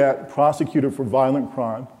people get prosecuted for violent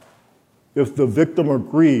crime, if the victim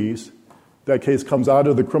agrees, that case comes out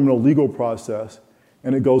of the criminal legal process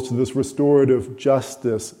and it goes to this restorative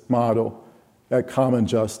justice model at Common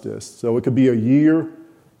Justice. So it could be a year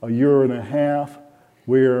and a half,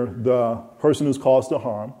 where the person who's caused the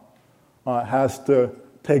harm has to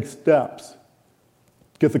take steps,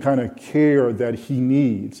 get the kind of care that he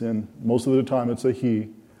needs, and most of the time it's a he,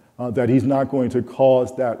 that he's not going to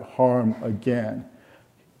cause that harm again.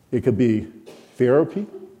 It could be therapy,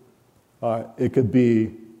 it could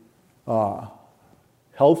be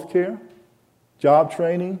health care, job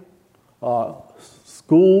training,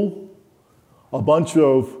 school, a bunch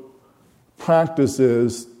of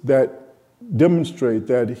practices that demonstrate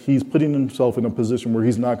that he's putting himself in a position where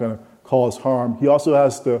he's not going to cause harm. He also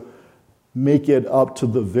has to make it up to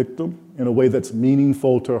the victim in a way that's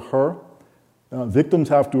meaningful to her. Victims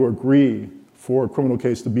have to agree for a criminal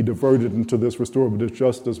case to be diverted into this restorative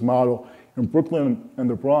justice model. In Brooklyn and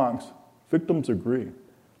the Bronx, victims agree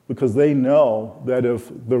because they know that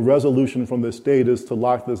if the resolution from the state is to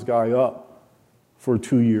lock this guy up for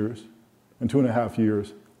 2 years and 2.5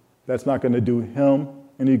 years, that's not going to do him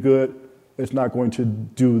any good. It's not going to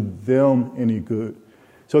do them any good.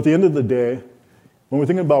 So at the end of the day, when we're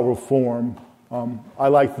thinking about reform, I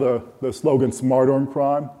like the slogan "Smarter on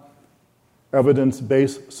Crime,"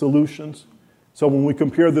 evidence-based solutions. So when we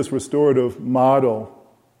compare this restorative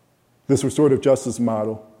justice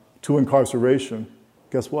model to incarceration,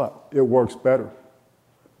 guess what? It works better.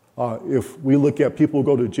 If we look at people who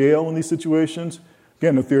go to jail in these situations,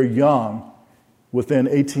 again, if they're young, within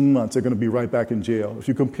 18 months, they're going to be right back in jail. If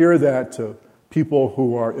you compare that to people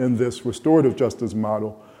who are in this restorative justice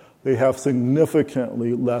model, they have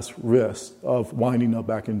significantly less risk of winding up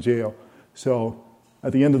back in jail. So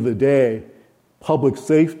at the end of the day, public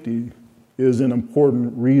safety is an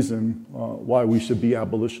important reason why we should be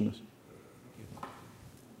abolitionists.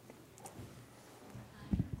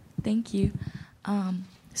 Thank you.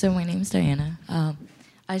 So my name is Diana.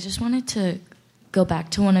 I just wanted to go back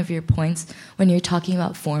to one of your points when you're talking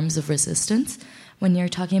about forms of resistance. When you're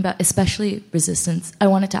talking about, especially resistance, I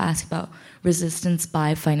wanted to ask about resistance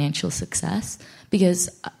by financial success, because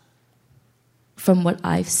from what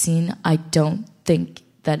I've seen, I don't think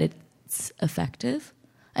that it's effective.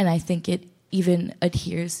 And I think it even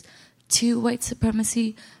adheres to white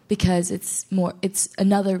supremacy, because it's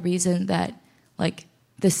another reason that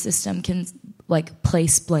the system can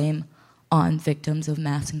place blame on victims of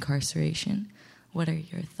mass incarceration. What are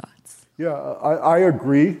your thoughts? Yeah, I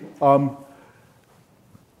agree.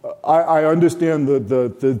 I understand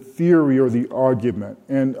the theory or the argument,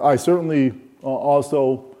 and I certainly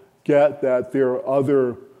also get that there are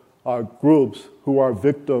other groups who are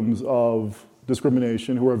victims of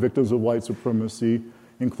discrimination, who are victims of white supremacy,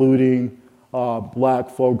 including black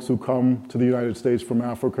folks who come to the United States from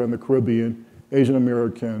Africa and the Caribbean, Asian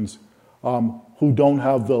Americans, who don't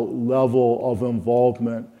have the level of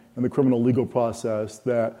involvement in the criminal legal process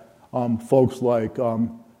that folks like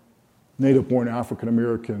native-born African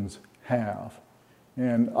Americans have.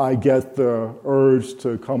 And I get the urge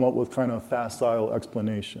to come up with kind of facile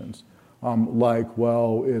explanations,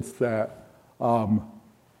 it's that,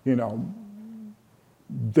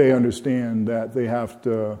 they understand that they have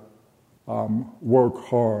to work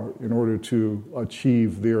hard in order to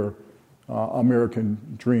achieve their American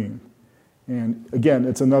dream. And again,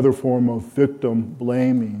 it's another form of victim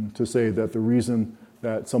blaming to say that the reason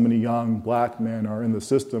that so many young black men are in the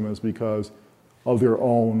system is because of their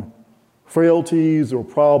own frailties or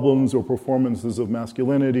problems or performances of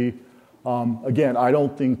masculinity. Again, I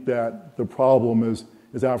don't think that the problem is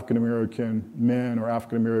African American men or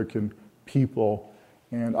African American people,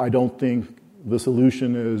 and I don't think the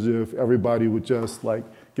solution is if everybody would just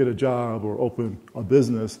get a job or open a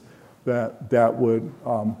business that would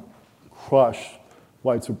crush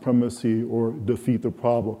white supremacy or defeat the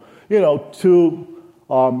problem. To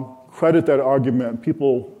credit that argument,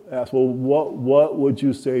 people ask, well, what would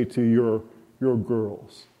you say to your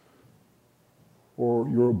girls or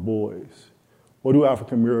your boys? What do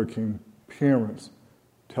African American parents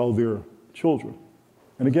tell their children?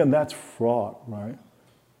 And again, that's fraud, right?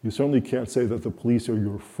 You certainly can't say that the police are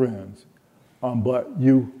your friends, but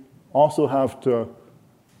you also have to,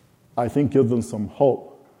 I think, give them some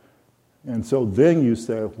hope. And so then you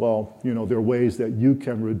say, well, there are ways that you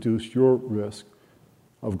can reduce your risk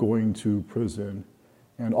of going to prison.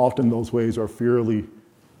 And often those ways are fairly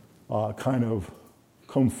kind of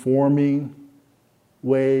conforming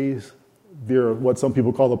ways. They're what some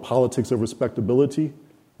people call the politics of respectability,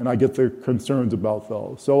 and I get their concerns about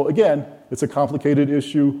those. So again, it's a complicated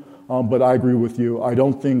issue, but I agree with you. I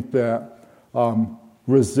don't think that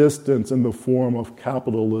resistance in the form of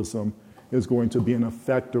capitalism is going to be an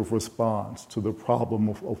effective response to the problem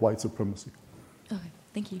of white supremacy. Okay,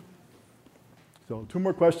 thank you. So 2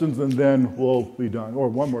 more questions and then we'll be done. Or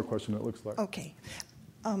 1 more question, it looks like. Okay.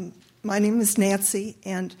 My name is Nancy,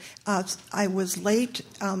 and I was late.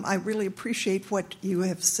 I really appreciate what you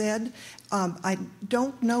have said. I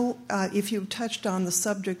don't know if you've touched on the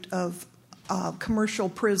subject of commercial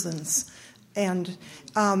prisons. And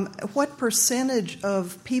what percentage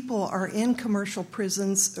of people are in commercial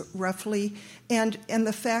prisons, roughly, and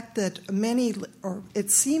the fact that many, or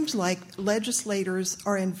it seems like legislators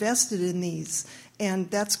are invested in these,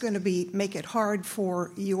 and that's going to make it hard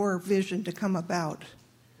for your vision to come about.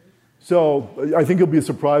 So I think you'll be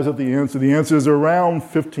surprised at the answer. The answer is around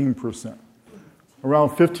 15%. Around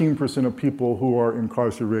 15% of people who are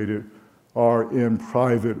incarcerated are in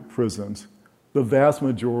private prisons. The vast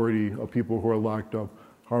majority of people who are locked up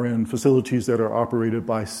are in facilities that are operated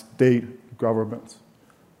by state governments.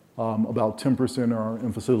 About 10% are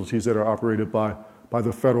in facilities that are operated by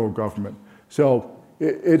the federal government. So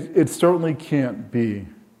it certainly can't be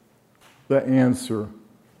the answer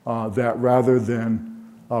that rather than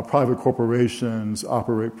private corporations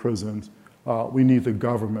operate prisons, we need the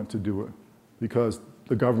government to do it, because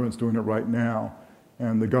the government's doing it right now,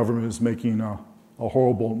 and the government is making a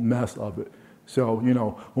horrible mess of it. So,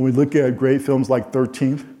 when we look at great films like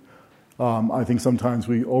 13th, I think sometimes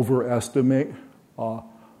we overestimate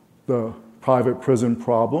the private prison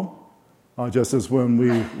problem. Just as when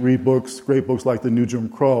we read great books like The New Jim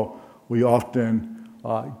Crow, we often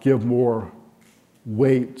give more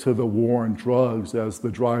weight to the war on drugs as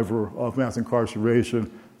the driver of mass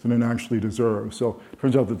incarceration than it actually deserves. So it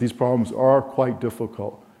turns out that these problems are quite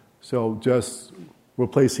difficult. So just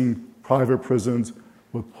replacing private prisons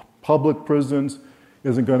with public prisons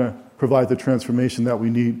isn't going to provide the transformation that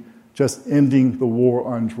we need. Just ending the war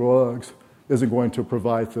on drugs isn't going to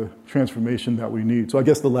provide the transformation that we need. So I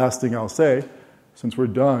guess the last thing I'll say, since we're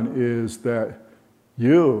done, is that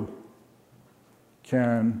you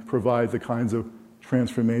can provide the kinds of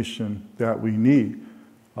transformation that we need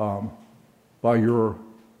by your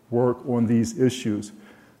work on these issues.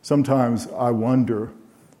 Sometimes I wonder,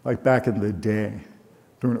 like back in the day,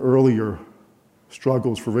 during earlier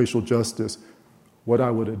struggles for racial justice, what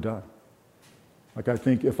I would have done. Like, I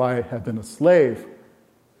think if I had been a slave,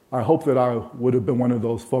 I hope that I would have been one of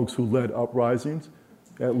those folks who led uprisings.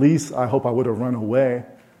 At least I hope I would have run away.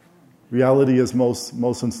 Reality is most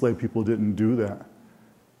enslaved people didn't do that.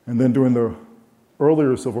 And then during the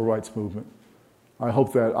earlier civil rights movement, I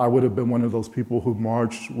hope that I would have been one of those people who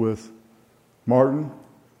marched with Martin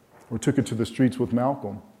or took it to the streets with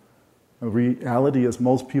Malcolm. The reality is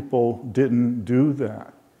most people didn't do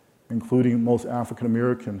that, including most African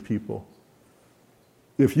American people.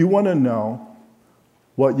 If you want to know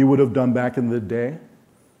what you would have done back in the day,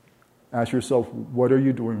 ask yourself, what are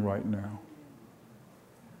you doing right now?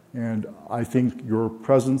 And I think your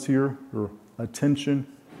presence here, your attention,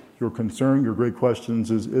 your concern, your great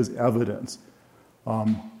questions is evidence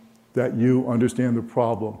that you understand the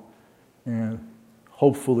problem. And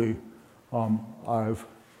hopefully I've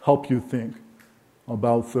helped you think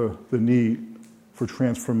about the need for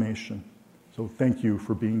transformation. So thank you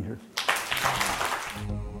for being here.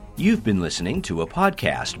 You've been listening to a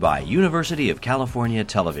podcast by University of California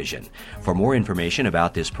Television. For more information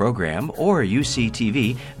about this program or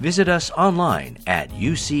UCTV, visit us online at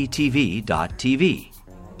uctv.tv.